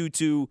part due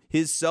to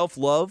his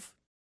self-love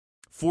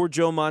for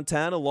Joe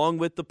Montana, along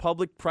with the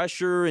public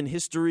pressure and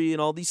history and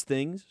all these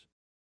things,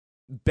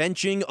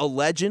 benching a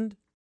legend,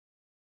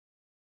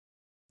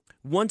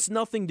 wants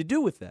nothing to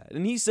do with that.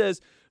 And he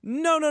says,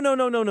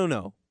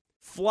 no.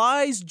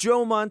 Flies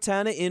Joe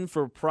Montana in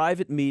for a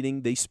private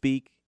meeting. They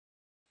speak.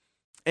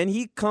 And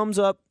he comes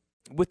up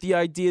with the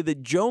idea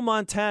that Joe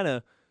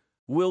Montana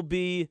will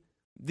be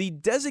the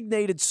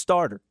designated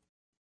starter,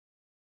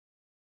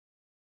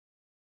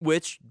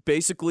 which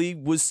basically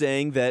was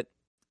saying that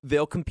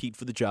they'll compete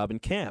for the job in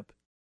camp.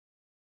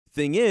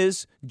 Thing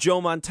is,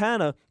 Joe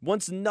Montana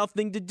wants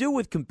nothing to do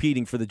with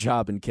competing for the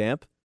job in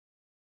camp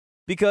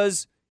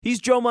because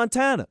he's Joe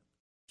Montana.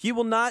 He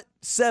will not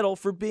settle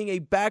for being a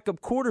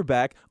backup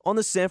quarterback on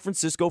the San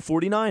Francisco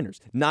 49ers.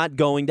 Not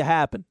going to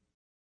happen.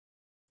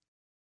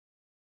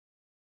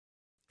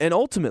 And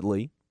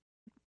ultimately,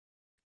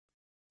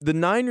 the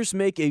Niners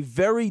make a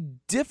very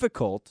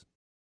difficult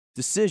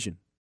decision.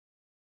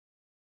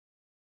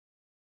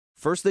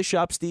 First, they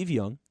shop Steve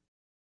Young,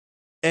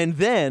 and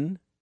then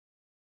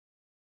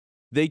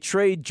they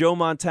trade Joe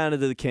Montana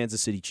to the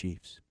Kansas City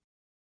Chiefs.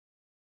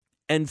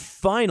 And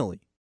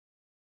finally,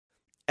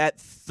 at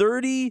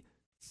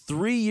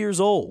 33 years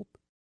old,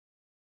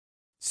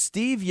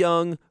 Steve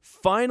Young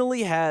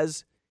finally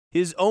has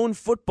his own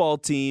football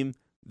team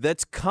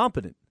that's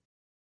competent.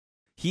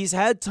 He's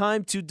had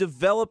time to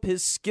develop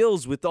his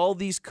skills with all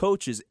these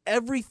coaches.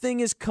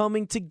 Everything is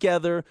coming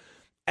together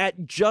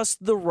at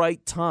just the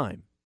right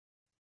time.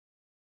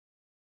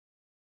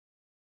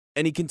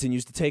 And he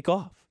continues to take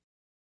off.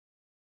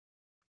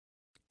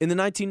 In the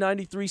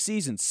 1993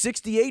 season,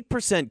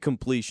 68%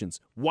 completions.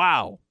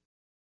 Wow.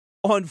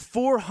 On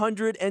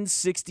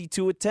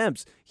 462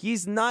 attempts.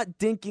 He's not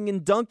dinking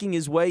and dunking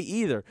his way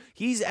either.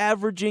 He's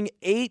averaging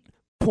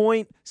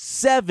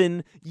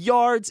 8.7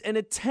 yards an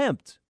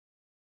attempt.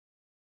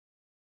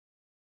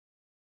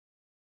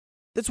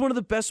 That's one of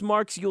the best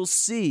marks you'll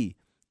see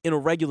in a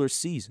regular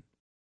season.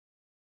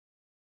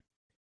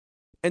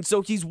 And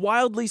so he's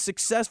wildly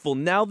successful.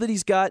 Now that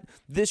he's got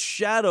this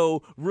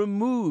shadow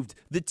removed,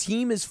 the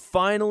team is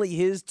finally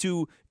his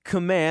to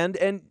command,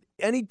 and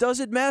he does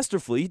it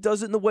masterfully. He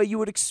does it in the way you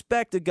would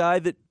expect a guy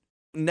that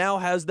now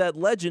has that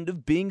legend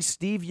of being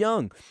Steve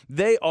Young.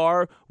 They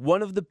are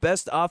one of the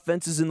best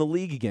offenses in the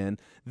league again.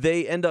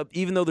 They end up,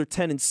 even though they're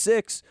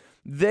 10-6,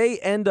 they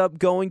end up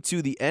going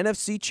to the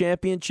NFC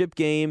Championship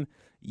game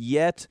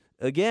yet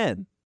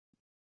again.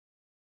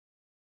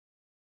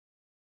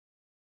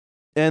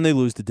 And they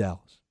lose to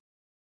Dallas.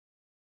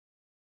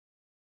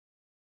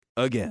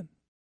 Again.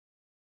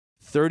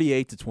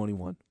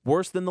 38-21.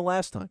 Worse than the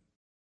last time.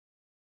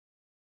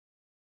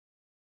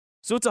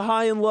 So it's a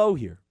high and low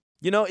here.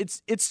 You know,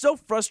 it's so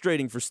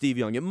frustrating for Steve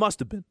Young. It must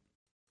have been.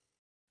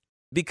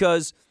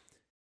 Because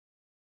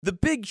the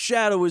big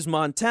shadow is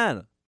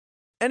Montana.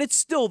 And it's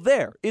still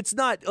there. It's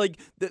not like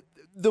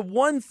the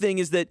one thing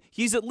is that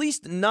he's at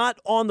least not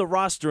on the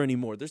roster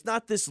anymore. There's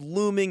not this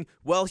looming,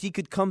 well, he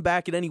could come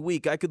back at any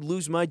week. I could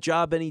lose my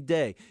job any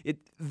day.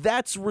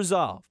 That's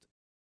resolved.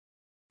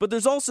 But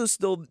there's also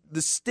still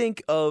the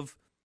stink of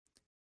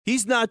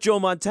he's not Joe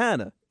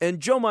Montana, and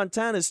Joe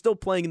Montana is still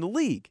playing in the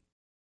league.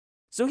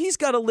 So he's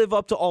got to live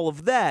up to all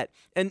of that,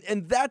 and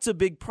that's a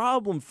big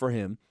problem for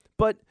him.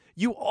 But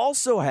you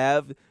also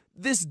have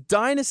this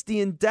dynasty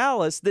in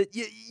Dallas that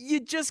you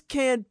just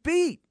can't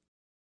beat.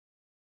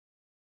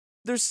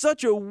 There's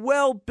such a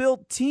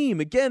well-built team.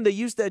 Again, they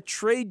used that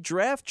trade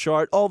draft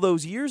chart all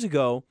those years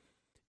ago,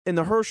 in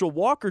the Herschel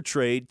Walker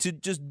trade to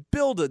just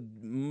build a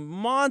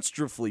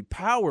monstrously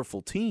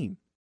powerful team.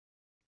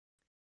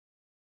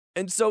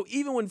 And so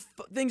even when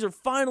things are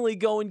finally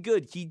going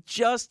good, he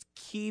just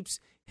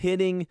keeps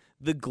hitting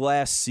the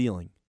glass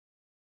ceiling.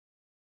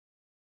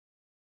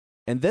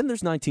 And then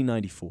there's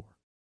 1994.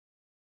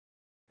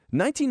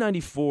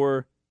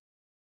 1994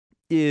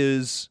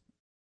 it's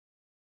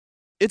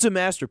a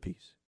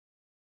masterpiece.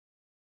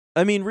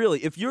 I mean,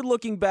 really, if you're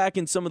looking back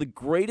in some of the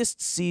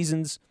greatest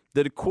seasons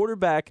that a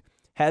quarterback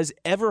has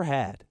ever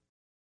had,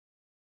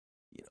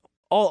 you know,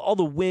 all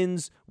the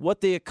wins,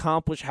 what they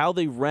accomplished, how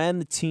they ran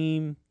the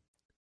team,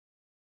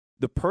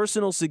 the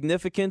personal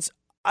significance,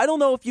 I don't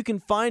know if you can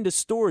find a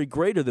story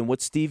greater than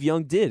what Steve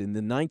Young did in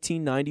the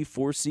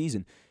 1994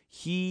 season.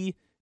 He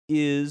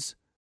is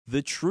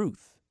the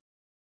truth.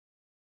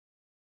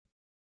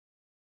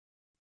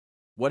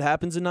 What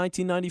happens in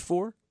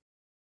 1994?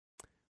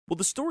 Well,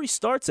 the story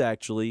starts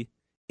actually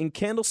in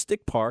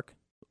Candlestick Park,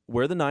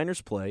 where the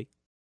Niners play,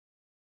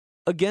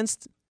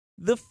 against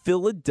the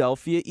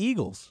Philadelphia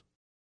Eagles.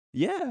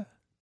 Yeah.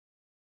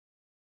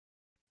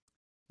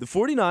 The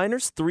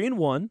 49ers,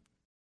 3-1,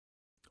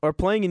 are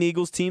playing an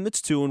Eagles team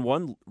that's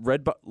 2-1,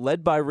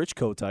 led by Rich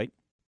Kotite.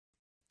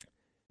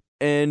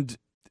 And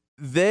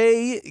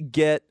they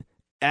get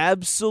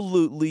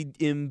absolutely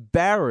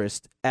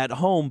embarrassed at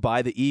home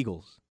by the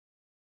Eagles.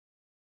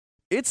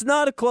 It's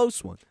not a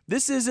close one.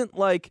 This isn't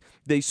like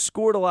they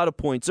scored a lot of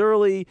points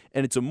early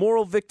and it's a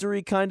moral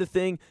victory kind of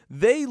thing.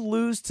 They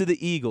lose to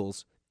the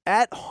Eagles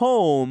at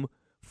home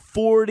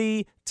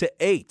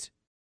 40-8.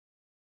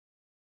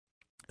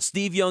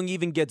 Steve Young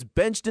even gets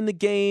benched in the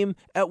game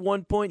at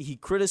one point. He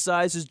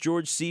criticizes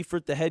George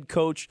Seifert, the head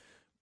coach,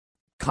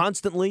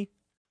 constantly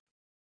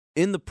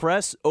in the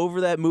press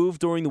over that move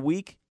during the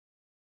week.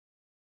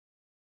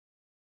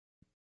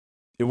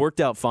 It worked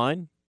out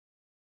fine.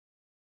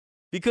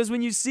 Because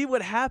when you see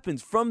what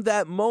happens from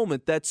that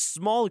moment, that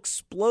small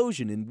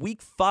explosion in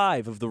week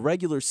 5 of the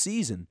regular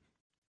season,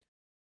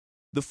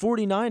 the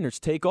 49ers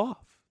take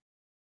off.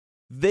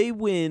 They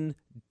win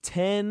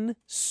 10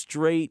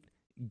 straight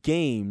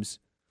games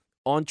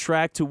on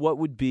track to what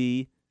would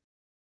be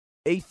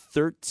a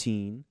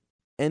 13-3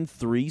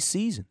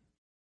 season.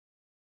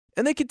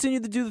 And they continue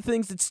to do the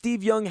things that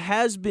Steve Young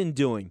has been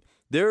doing.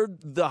 They're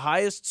the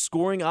highest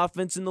scoring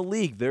offense in the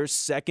league. They're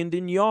second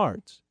in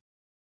yards.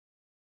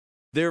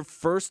 They're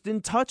first in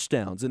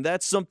touchdowns, and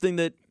that's something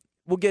that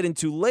we'll get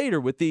into later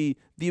with the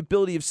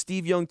ability of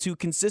Steve Young to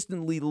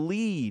consistently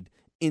lead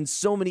in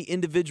so many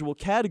individual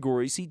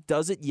categories. He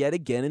does it yet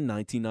again in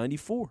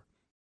 1994.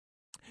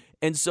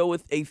 And so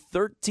with a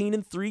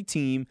 13-3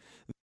 team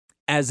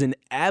as an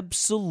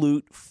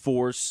absolute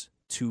force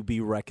to be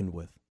reckoned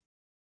with.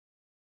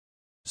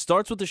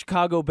 Starts with the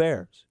Chicago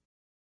Bears,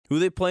 who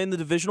they play in the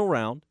divisional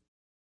round.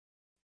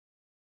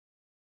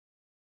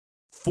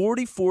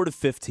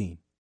 44-15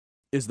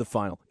 is the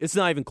final. It's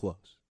not even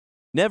close.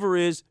 Never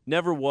is,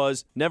 never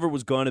was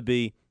going to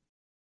be.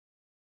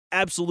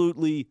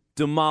 Absolutely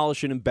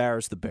demolish and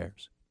embarrass the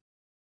Bears.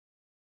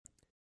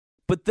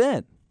 But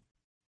then,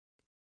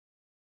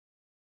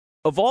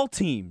 of all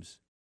teams,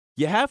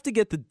 you have to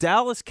get the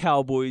Dallas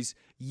Cowboys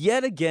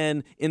yet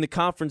again in the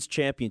conference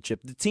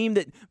championship. The team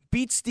that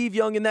beat Steve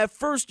Young in that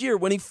first year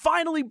when he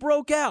finally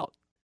broke out.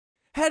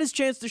 Had his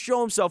chance to show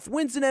himself,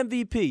 wins an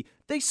MVP.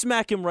 They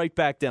smack him right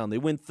back down. They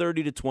win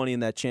 30-20 in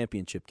that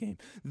championship game.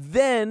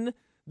 Then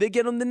they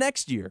get him the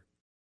next year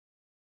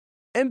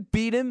and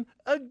beat him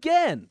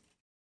again.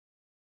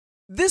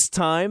 This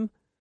time,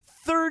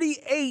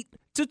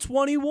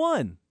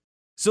 38-21.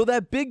 So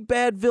that big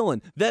bad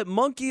villain, that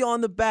monkey on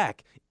the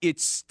back,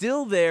 it's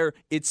still there.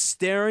 It's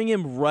staring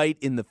him right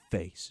in the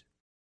face.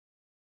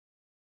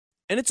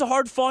 And it's a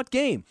hard-fought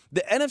game.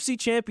 The NFC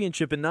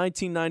Championship in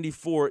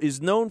 1994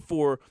 is known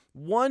for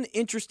one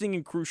interesting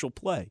and crucial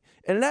play.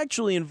 And it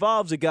actually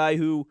involves a guy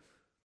who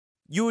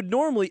you would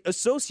normally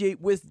associate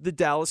with the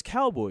Dallas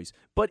Cowboys.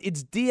 But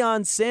it's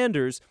Deion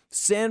Sanders,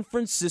 San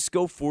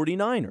Francisco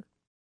 49er.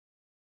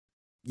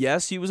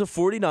 Yes, he was a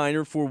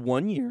 49er for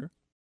 1 year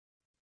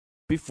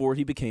before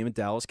he became a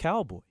Dallas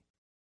Cowboy.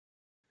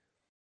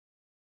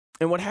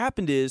 And what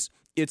happened is,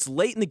 it's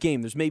late in the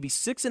game. There's maybe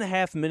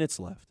 6.5 minutes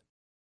left.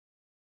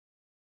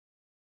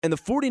 And the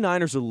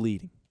 49ers are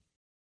leading.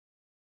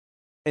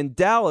 And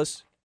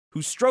Dallas,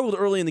 who struggled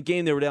early in the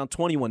game, they were down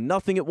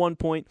 21-0 at one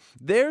point.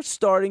 They're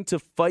starting to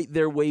fight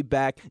their way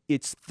back.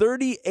 It's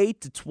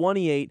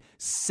 38-28,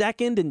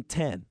 2nd and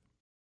 10.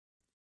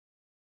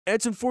 And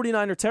it's in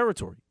 49er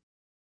territory.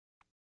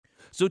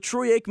 So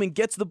Troy Aikman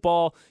gets the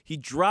ball, he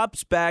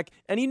drops back,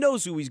 and he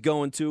knows who he's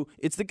going to.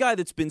 It's the guy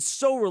that's been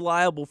so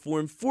reliable for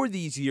him for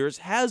these years,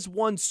 has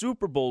won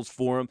Super Bowls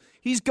for him.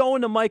 He's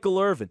going to Michael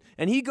Irvin,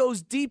 and he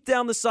goes deep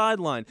down the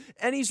sideline,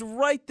 and he's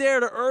right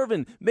there to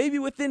Irvin, maybe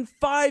within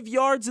 5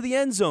 yards of the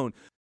end zone.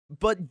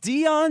 But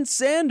Deion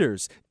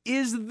Sanders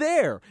is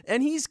there,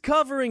 and he's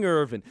covering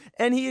Irvin,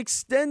 and he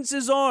extends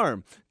his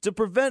arm to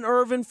prevent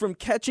Irvin from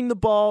catching the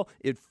ball.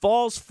 It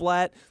falls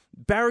flat.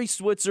 Barry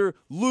Switzer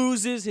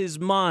loses his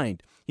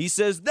mind. He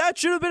says, that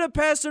should have been a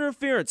pass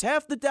interference.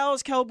 Half the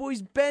Dallas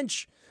Cowboys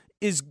bench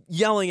is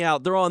yelling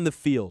out, they're on the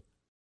field,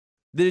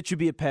 that it should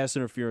be a pass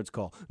interference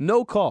call.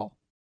 No call.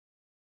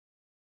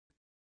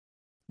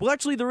 Well,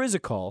 actually, there is a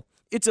call.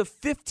 It's a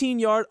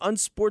 15-yard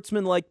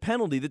unsportsmanlike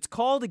penalty that's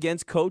called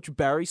against Coach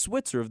Barry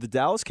Switzer of the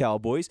Dallas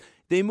Cowboys.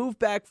 They move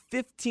back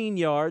 15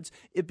 yards.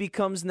 It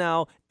becomes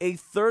now a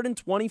 3rd and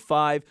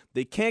 25.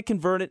 They can't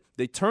convert it.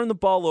 They turn the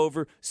ball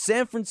over.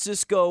 San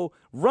Francisco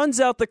runs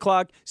out the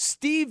clock.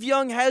 Steve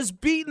Young has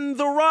beaten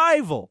the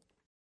rival.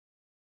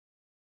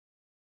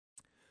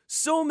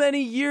 So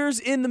many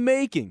years in the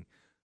making.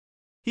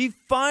 He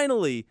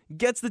finally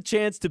gets the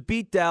chance to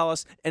beat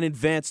Dallas and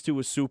advance to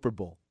a Super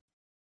Bowl.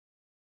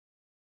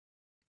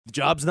 The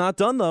job's not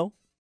done, though.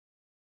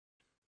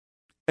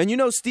 And you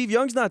know, Steve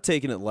Young's not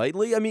taking it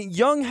lightly. I mean,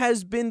 Young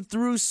has been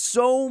through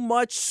so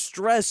much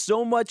stress,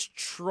 so much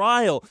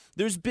trial.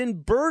 There's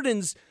been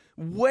burdens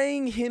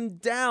weighing him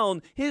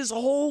down his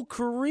whole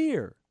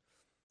career.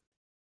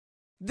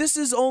 This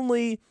is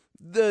only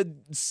the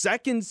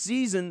second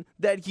season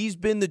that he's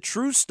been the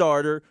true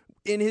starter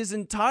in his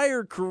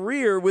entire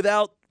career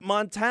without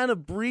Montana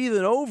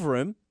breathing over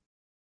him.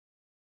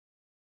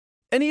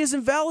 And he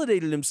hasn't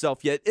validated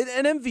himself yet.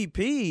 An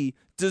MVP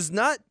does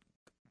not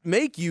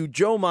make you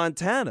Joe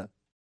Montana.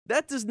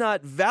 That does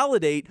not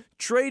validate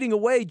trading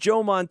away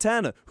Joe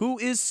Montana, who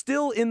is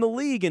still in the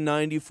league in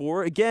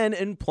 94, again,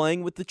 and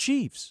playing with the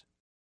Chiefs.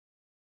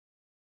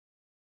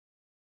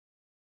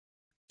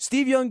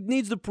 Steve Young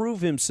needs to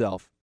prove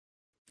himself.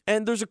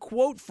 And there's a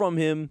quote from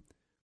him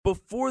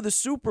before the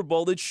Super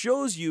Bowl that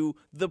shows you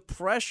the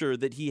pressure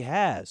that he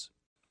has.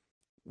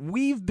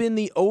 We've been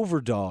the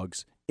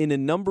overdogs in a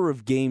number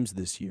of games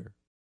this year.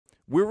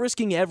 We're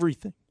risking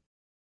everything.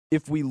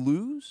 If we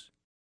lose,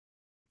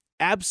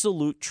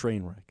 absolute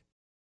train wreck.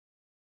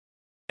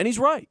 And he's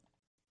right.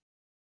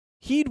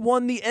 He'd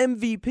won the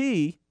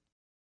MVP,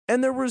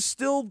 and there was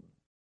still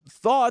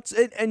thoughts,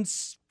 and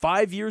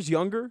 5 years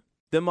younger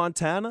than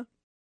Montana,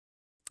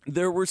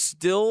 there were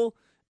still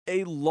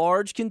a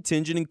large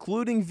contingent,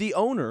 including the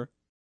owner,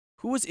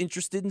 who was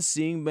interested in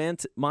seeing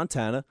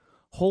Montana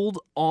hold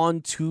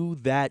on to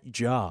that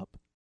job.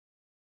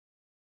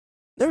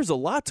 There's a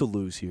lot to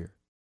lose here.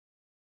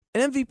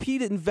 An MVP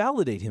didn't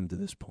validate him to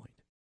this point.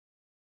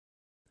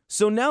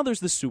 So now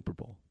there's the Super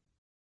Bowl.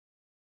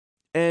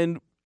 And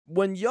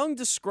when Young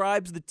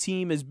describes the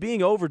team as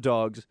being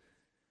overdogs,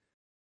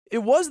 it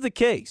was the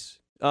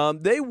case.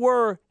 They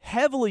were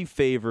heavily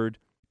favored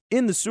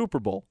in the Super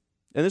Bowl.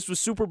 And this was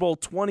Super Bowl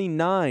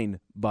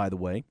 29, by the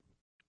way,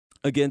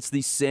 against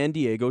the San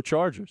Diego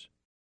Chargers.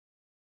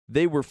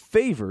 They were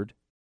favored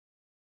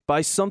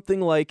by something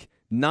like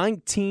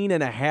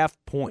 19.5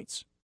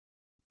 points.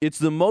 It's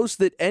the most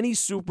that any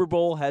Super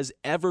Bowl has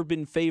ever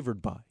been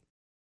favored by.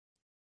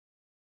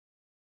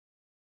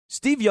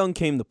 Steve Young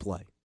came to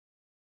play.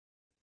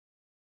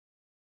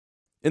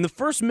 In the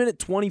first minute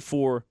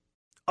 24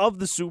 of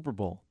the Super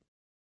Bowl,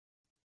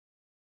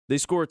 they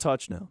score a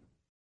touchdown.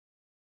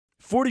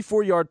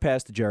 44-yard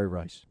pass to Jerry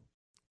Rice.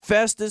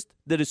 Fastest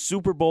that a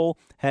Super Bowl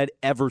had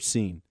ever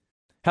seen.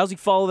 How's he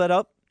follow that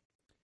up?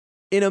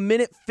 In a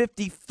minute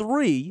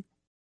 53,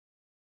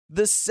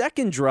 the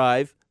second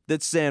drive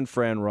that San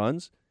Fran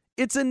runs,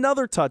 it's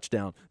another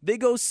touchdown. They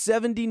go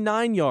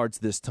 79 yards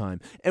this time.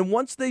 And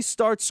once they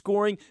start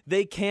scoring,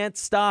 they can't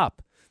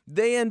stop.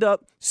 They end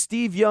up,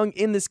 Steve Young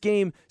in this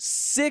game,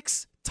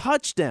 6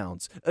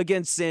 touchdowns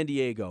against San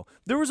Diego.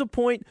 There was a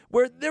point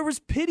where there was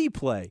pity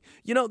play.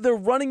 You know, they're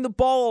running the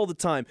ball all the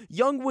time.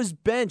 Young was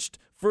benched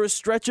for a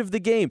stretch of the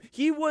game.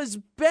 He was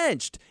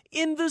benched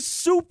in the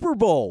Super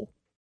Bowl.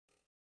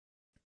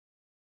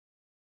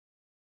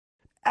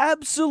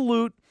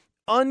 Absolute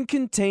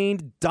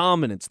uncontained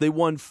dominance. They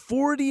won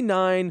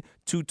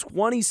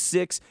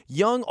 49-26.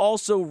 Young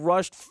also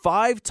rushed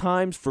 5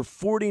 times for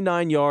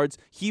 49 yards.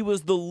 He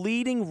was the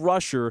leading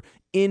rusher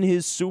in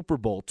his Super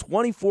Bowl.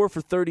 24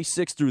 for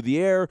 36 through the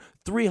air,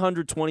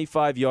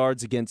 325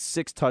 yards against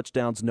 6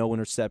 touchdowns, no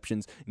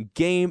interceptions.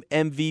 Game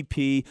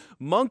MVP.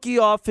 Monkey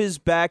off his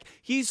back.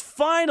 He's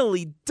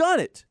finally done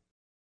it.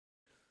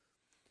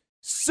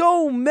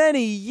 So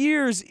many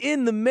years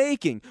in the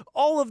making.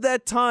 All of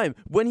that time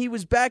when he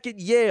was back at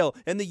Yale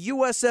and the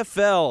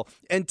USFL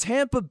and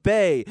Tampa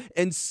Bay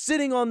and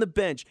sitting on the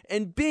bench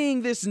and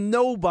being this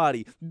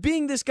nobody,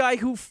 being this guy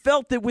who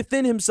felt it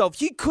within himself.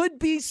 He could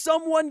be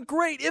someone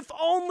great if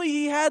only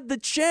he had the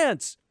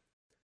chance.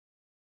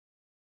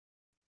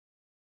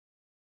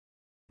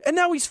 And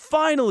now he's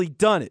finally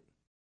done it.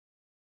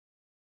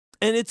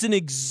 And it's an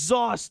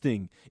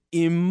exhausting,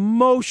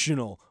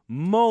 emotional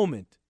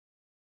moment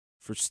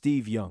for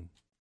Steve Young.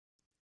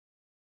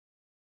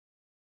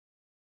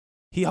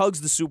 He hugs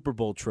the Super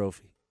Bowl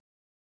trophy.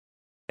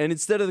 And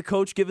instead of the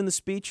coach giving the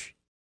speech,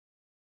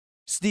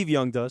 Steve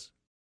Young does.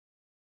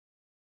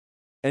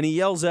 And he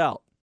yells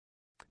out,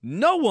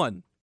 no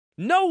one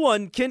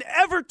can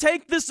ever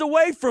take this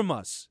away from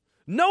us.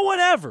 No one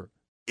ever.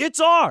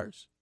 It's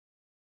ours.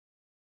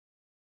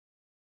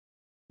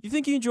 You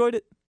think he enjoyed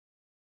it?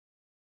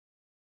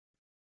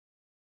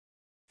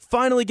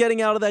 Finally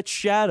getting out of that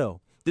shadow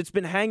that's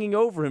been hanging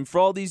over him for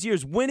all these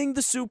years. Winning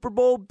the Super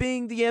Bowl,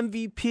 being the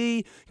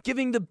MVP,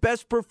 giving the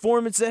best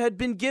performance that had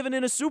been given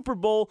in a Super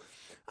Bowl,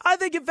 I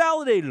think it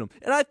validated him.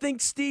 And I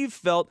think Steve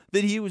felt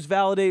that he was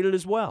validated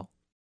as well.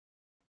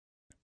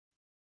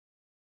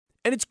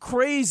 And it's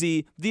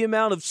crazy the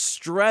amount of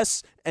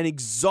stress and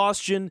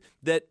exhaustion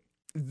that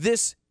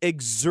this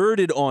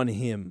exerted on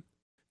him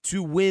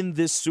to win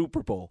this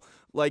Super Bowl.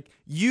 Like,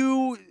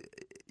 you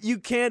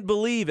can't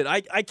believe it.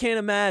 I can't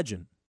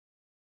imagine.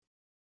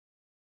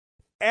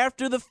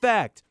 After the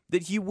fact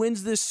that he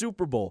wins this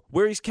Super Bowl,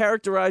 where he's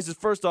characterized as,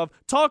 first off,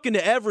 talking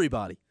to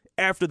everybody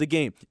after the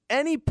game.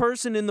 Any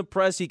person in the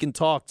press he can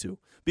talk to,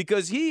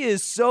 because he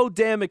is so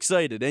damn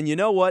excited. And you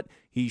know what?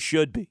 He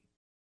should be.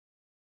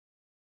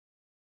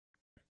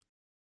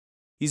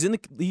 He's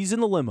in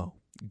the limo,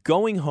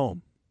 going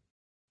home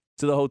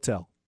to the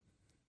hotel.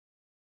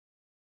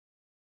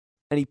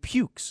 And he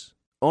pukes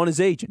on his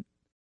agent.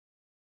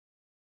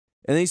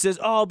 And then he says,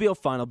 I'll be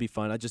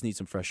fine. I just need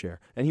some fresh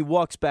air. And he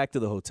walks back to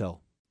the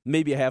hotel,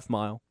 maybe a half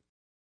mile.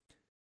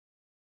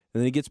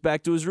 And then he gets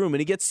back to his room,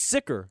 and he gets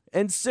sicker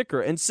and sicker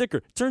and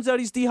sicker. Turns out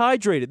he's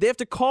dehydrated. They have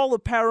to call a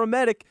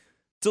paramedic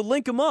to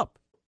link him up.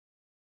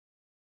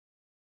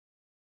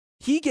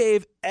 He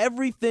gave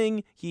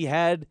everything he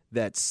had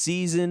that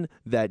season,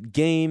 that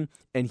game,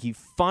 and he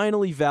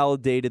finally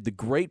validated the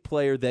great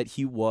player that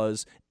he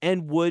was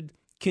and would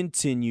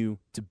continue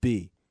to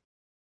be.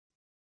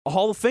 A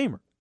Hall of Famer.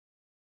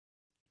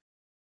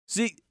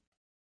 See,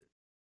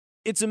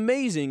 it's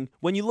amazing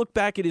when you look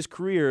back at his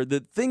career, the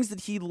things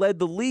that he led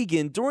the league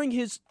in during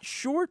his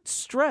short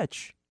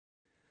stretch.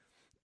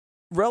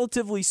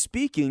 Relatively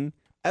speaking,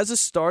 as a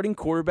starting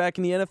quarterback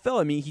in the NFL.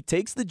 I mean, he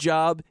takes the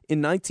job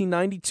in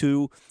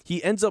 1992.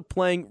 He ends up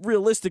playing,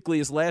 realistically,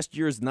 his last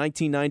year is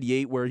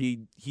 1998, where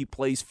he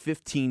plays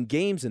 15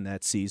 games in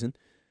that season.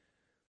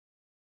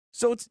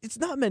 So it's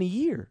not many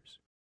years.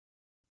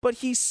 But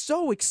he's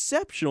so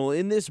exceptional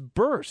in this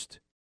burst.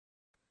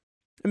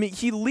 I mean,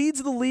 he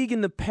leads the league in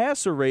the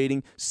passer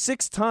rating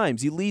 6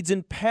 times. He leads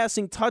in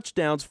passing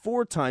touchdowns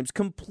 4 times.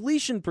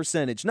 Completion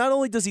percentage. Not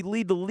only does he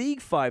lead the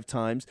league 5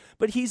 times,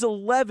 but he's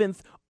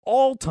 11th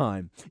all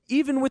time.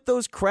 Even with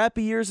those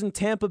crappy years in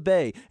Tampa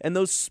Bay and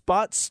those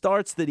spot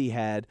starts that he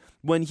had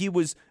when he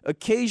was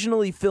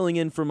occasionally filling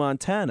in for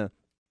Montana,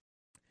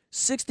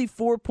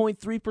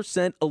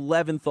 64.3%,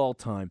 11th all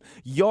time.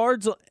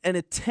 Yards an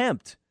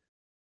attempt.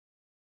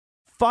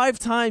 5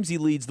 times he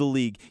leads the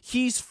league.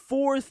 He's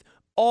 4th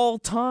all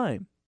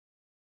time.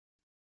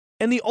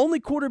 And the only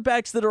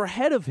quarterbacks that are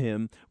ahead of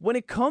him when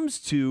it comes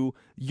to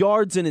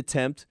yards an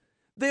attempt,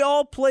 they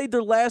all played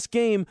their last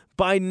game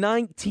by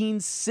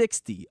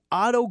 1960.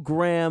 Otto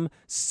Graham,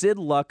 Sid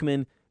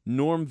Luckman,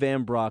 Norm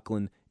Van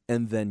Brocklin,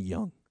 and then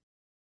Young.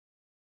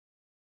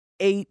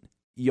 8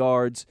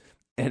 yards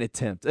an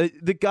attempt.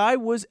 The guy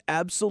was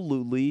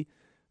absolutely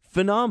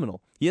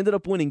phenomenal. He ended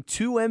up winning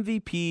 2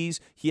 MVPs.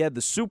 He had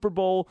the Super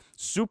Bowl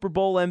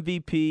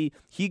MVP.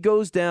 He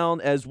goes down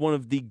as one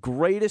of the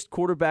greatest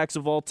quarterbacks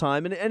of all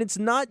time. And it's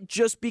not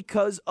just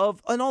because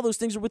of, and all those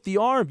things are with the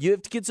arm. You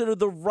have to consider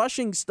the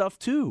rushing stuff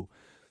too.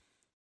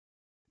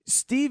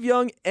 Steve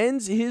Young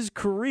ends his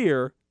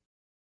career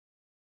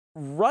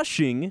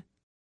rushing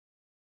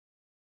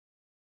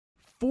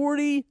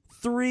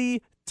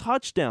 43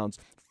 touchdowns,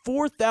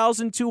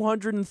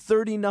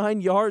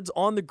 4,239 yards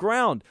on the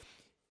ground.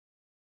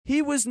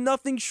 He was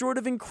nothing short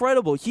of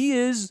incredible. He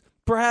is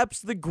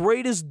perhaps the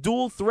greatest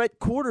dual-threat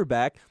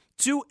quarterback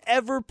to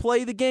ever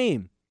play the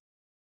game.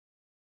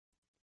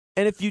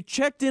 And if you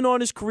checked in on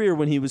his career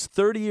when he was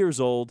 30 years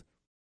old,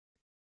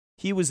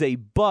 he was a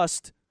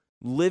bust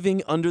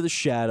living under the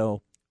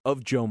shadow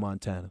of Joe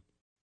Montana.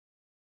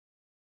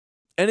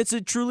 And it's a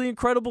truly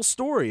incredible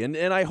story, and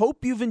I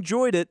hope you've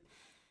enjoyed it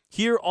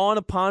here on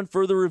Upon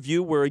Further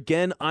Review, where,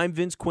 again, I'm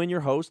Vince Quinn,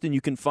 your host, and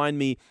you can find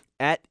me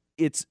at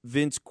It's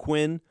Vince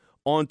Quinn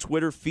on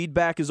Twitter.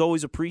 Feedback is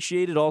always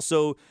appreciated.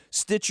 Also,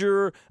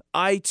 Stitcher,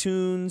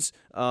 iTunes.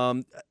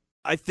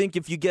 I think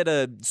if you get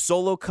a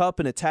solo cup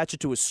and attach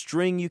it to a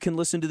string, you can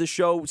listen to the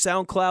show.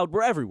 SoundCloud,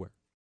 we're everywhere.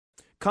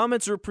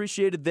 Comments are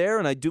appreciated there,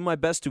 and I do my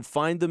best to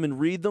find them and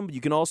read them. You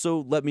can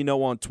also let me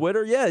know on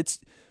Twitter. Yeah,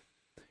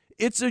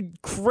 it's a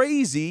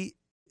crazy,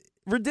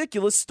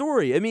 ridiculous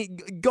story. I mean,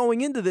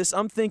 going into this,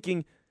 I'm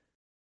thinking,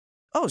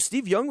 oh,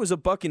 Steve Young was a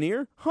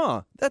Buccaneer?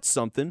 Huh, that's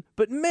something.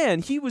 But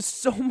man, he was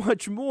so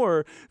much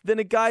more than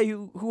a guy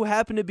who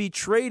happened to be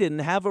traded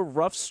and have a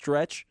rough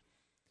stretch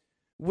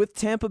with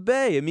Tampa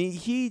Bay. I mean,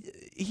 he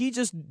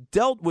just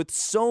dealt with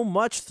so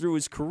much through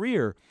his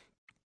career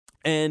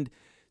and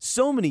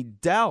so many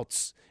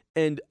doubts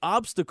and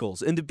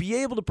obstacles. And to be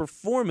able to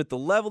perform at the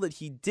level that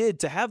he did,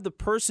 to have the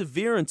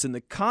perseverance and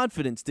the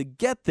confidence to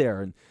get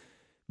there and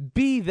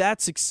be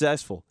that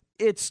successful,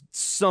 it's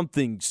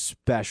something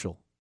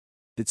special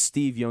that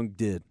Steve Young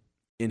did.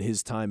 in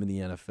his time in the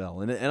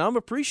NFL. And I'm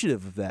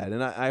appreciative of that,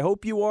 and I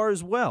hope you are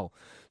as well.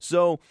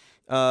 So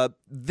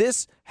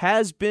this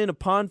has been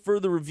Upon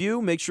Further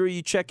Review. Make sure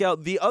you check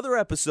out the other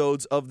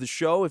episodes of the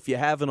show if you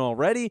haven't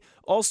already.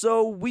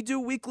 Also, we do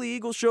weekly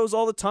Eagle shows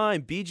all the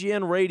time,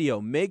 BGN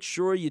Radio. Make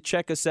sure you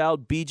check us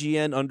out,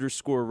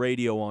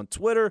 BGN_radio on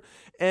Twitter,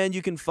 and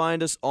you can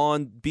find us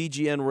on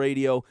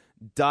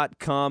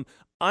BGNradio.com.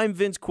 I'm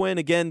Vince Quinn.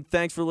 Again,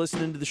 thanks for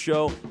listening to the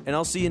show, and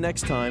I'll see you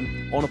next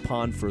time on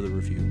Upon Further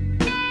Review.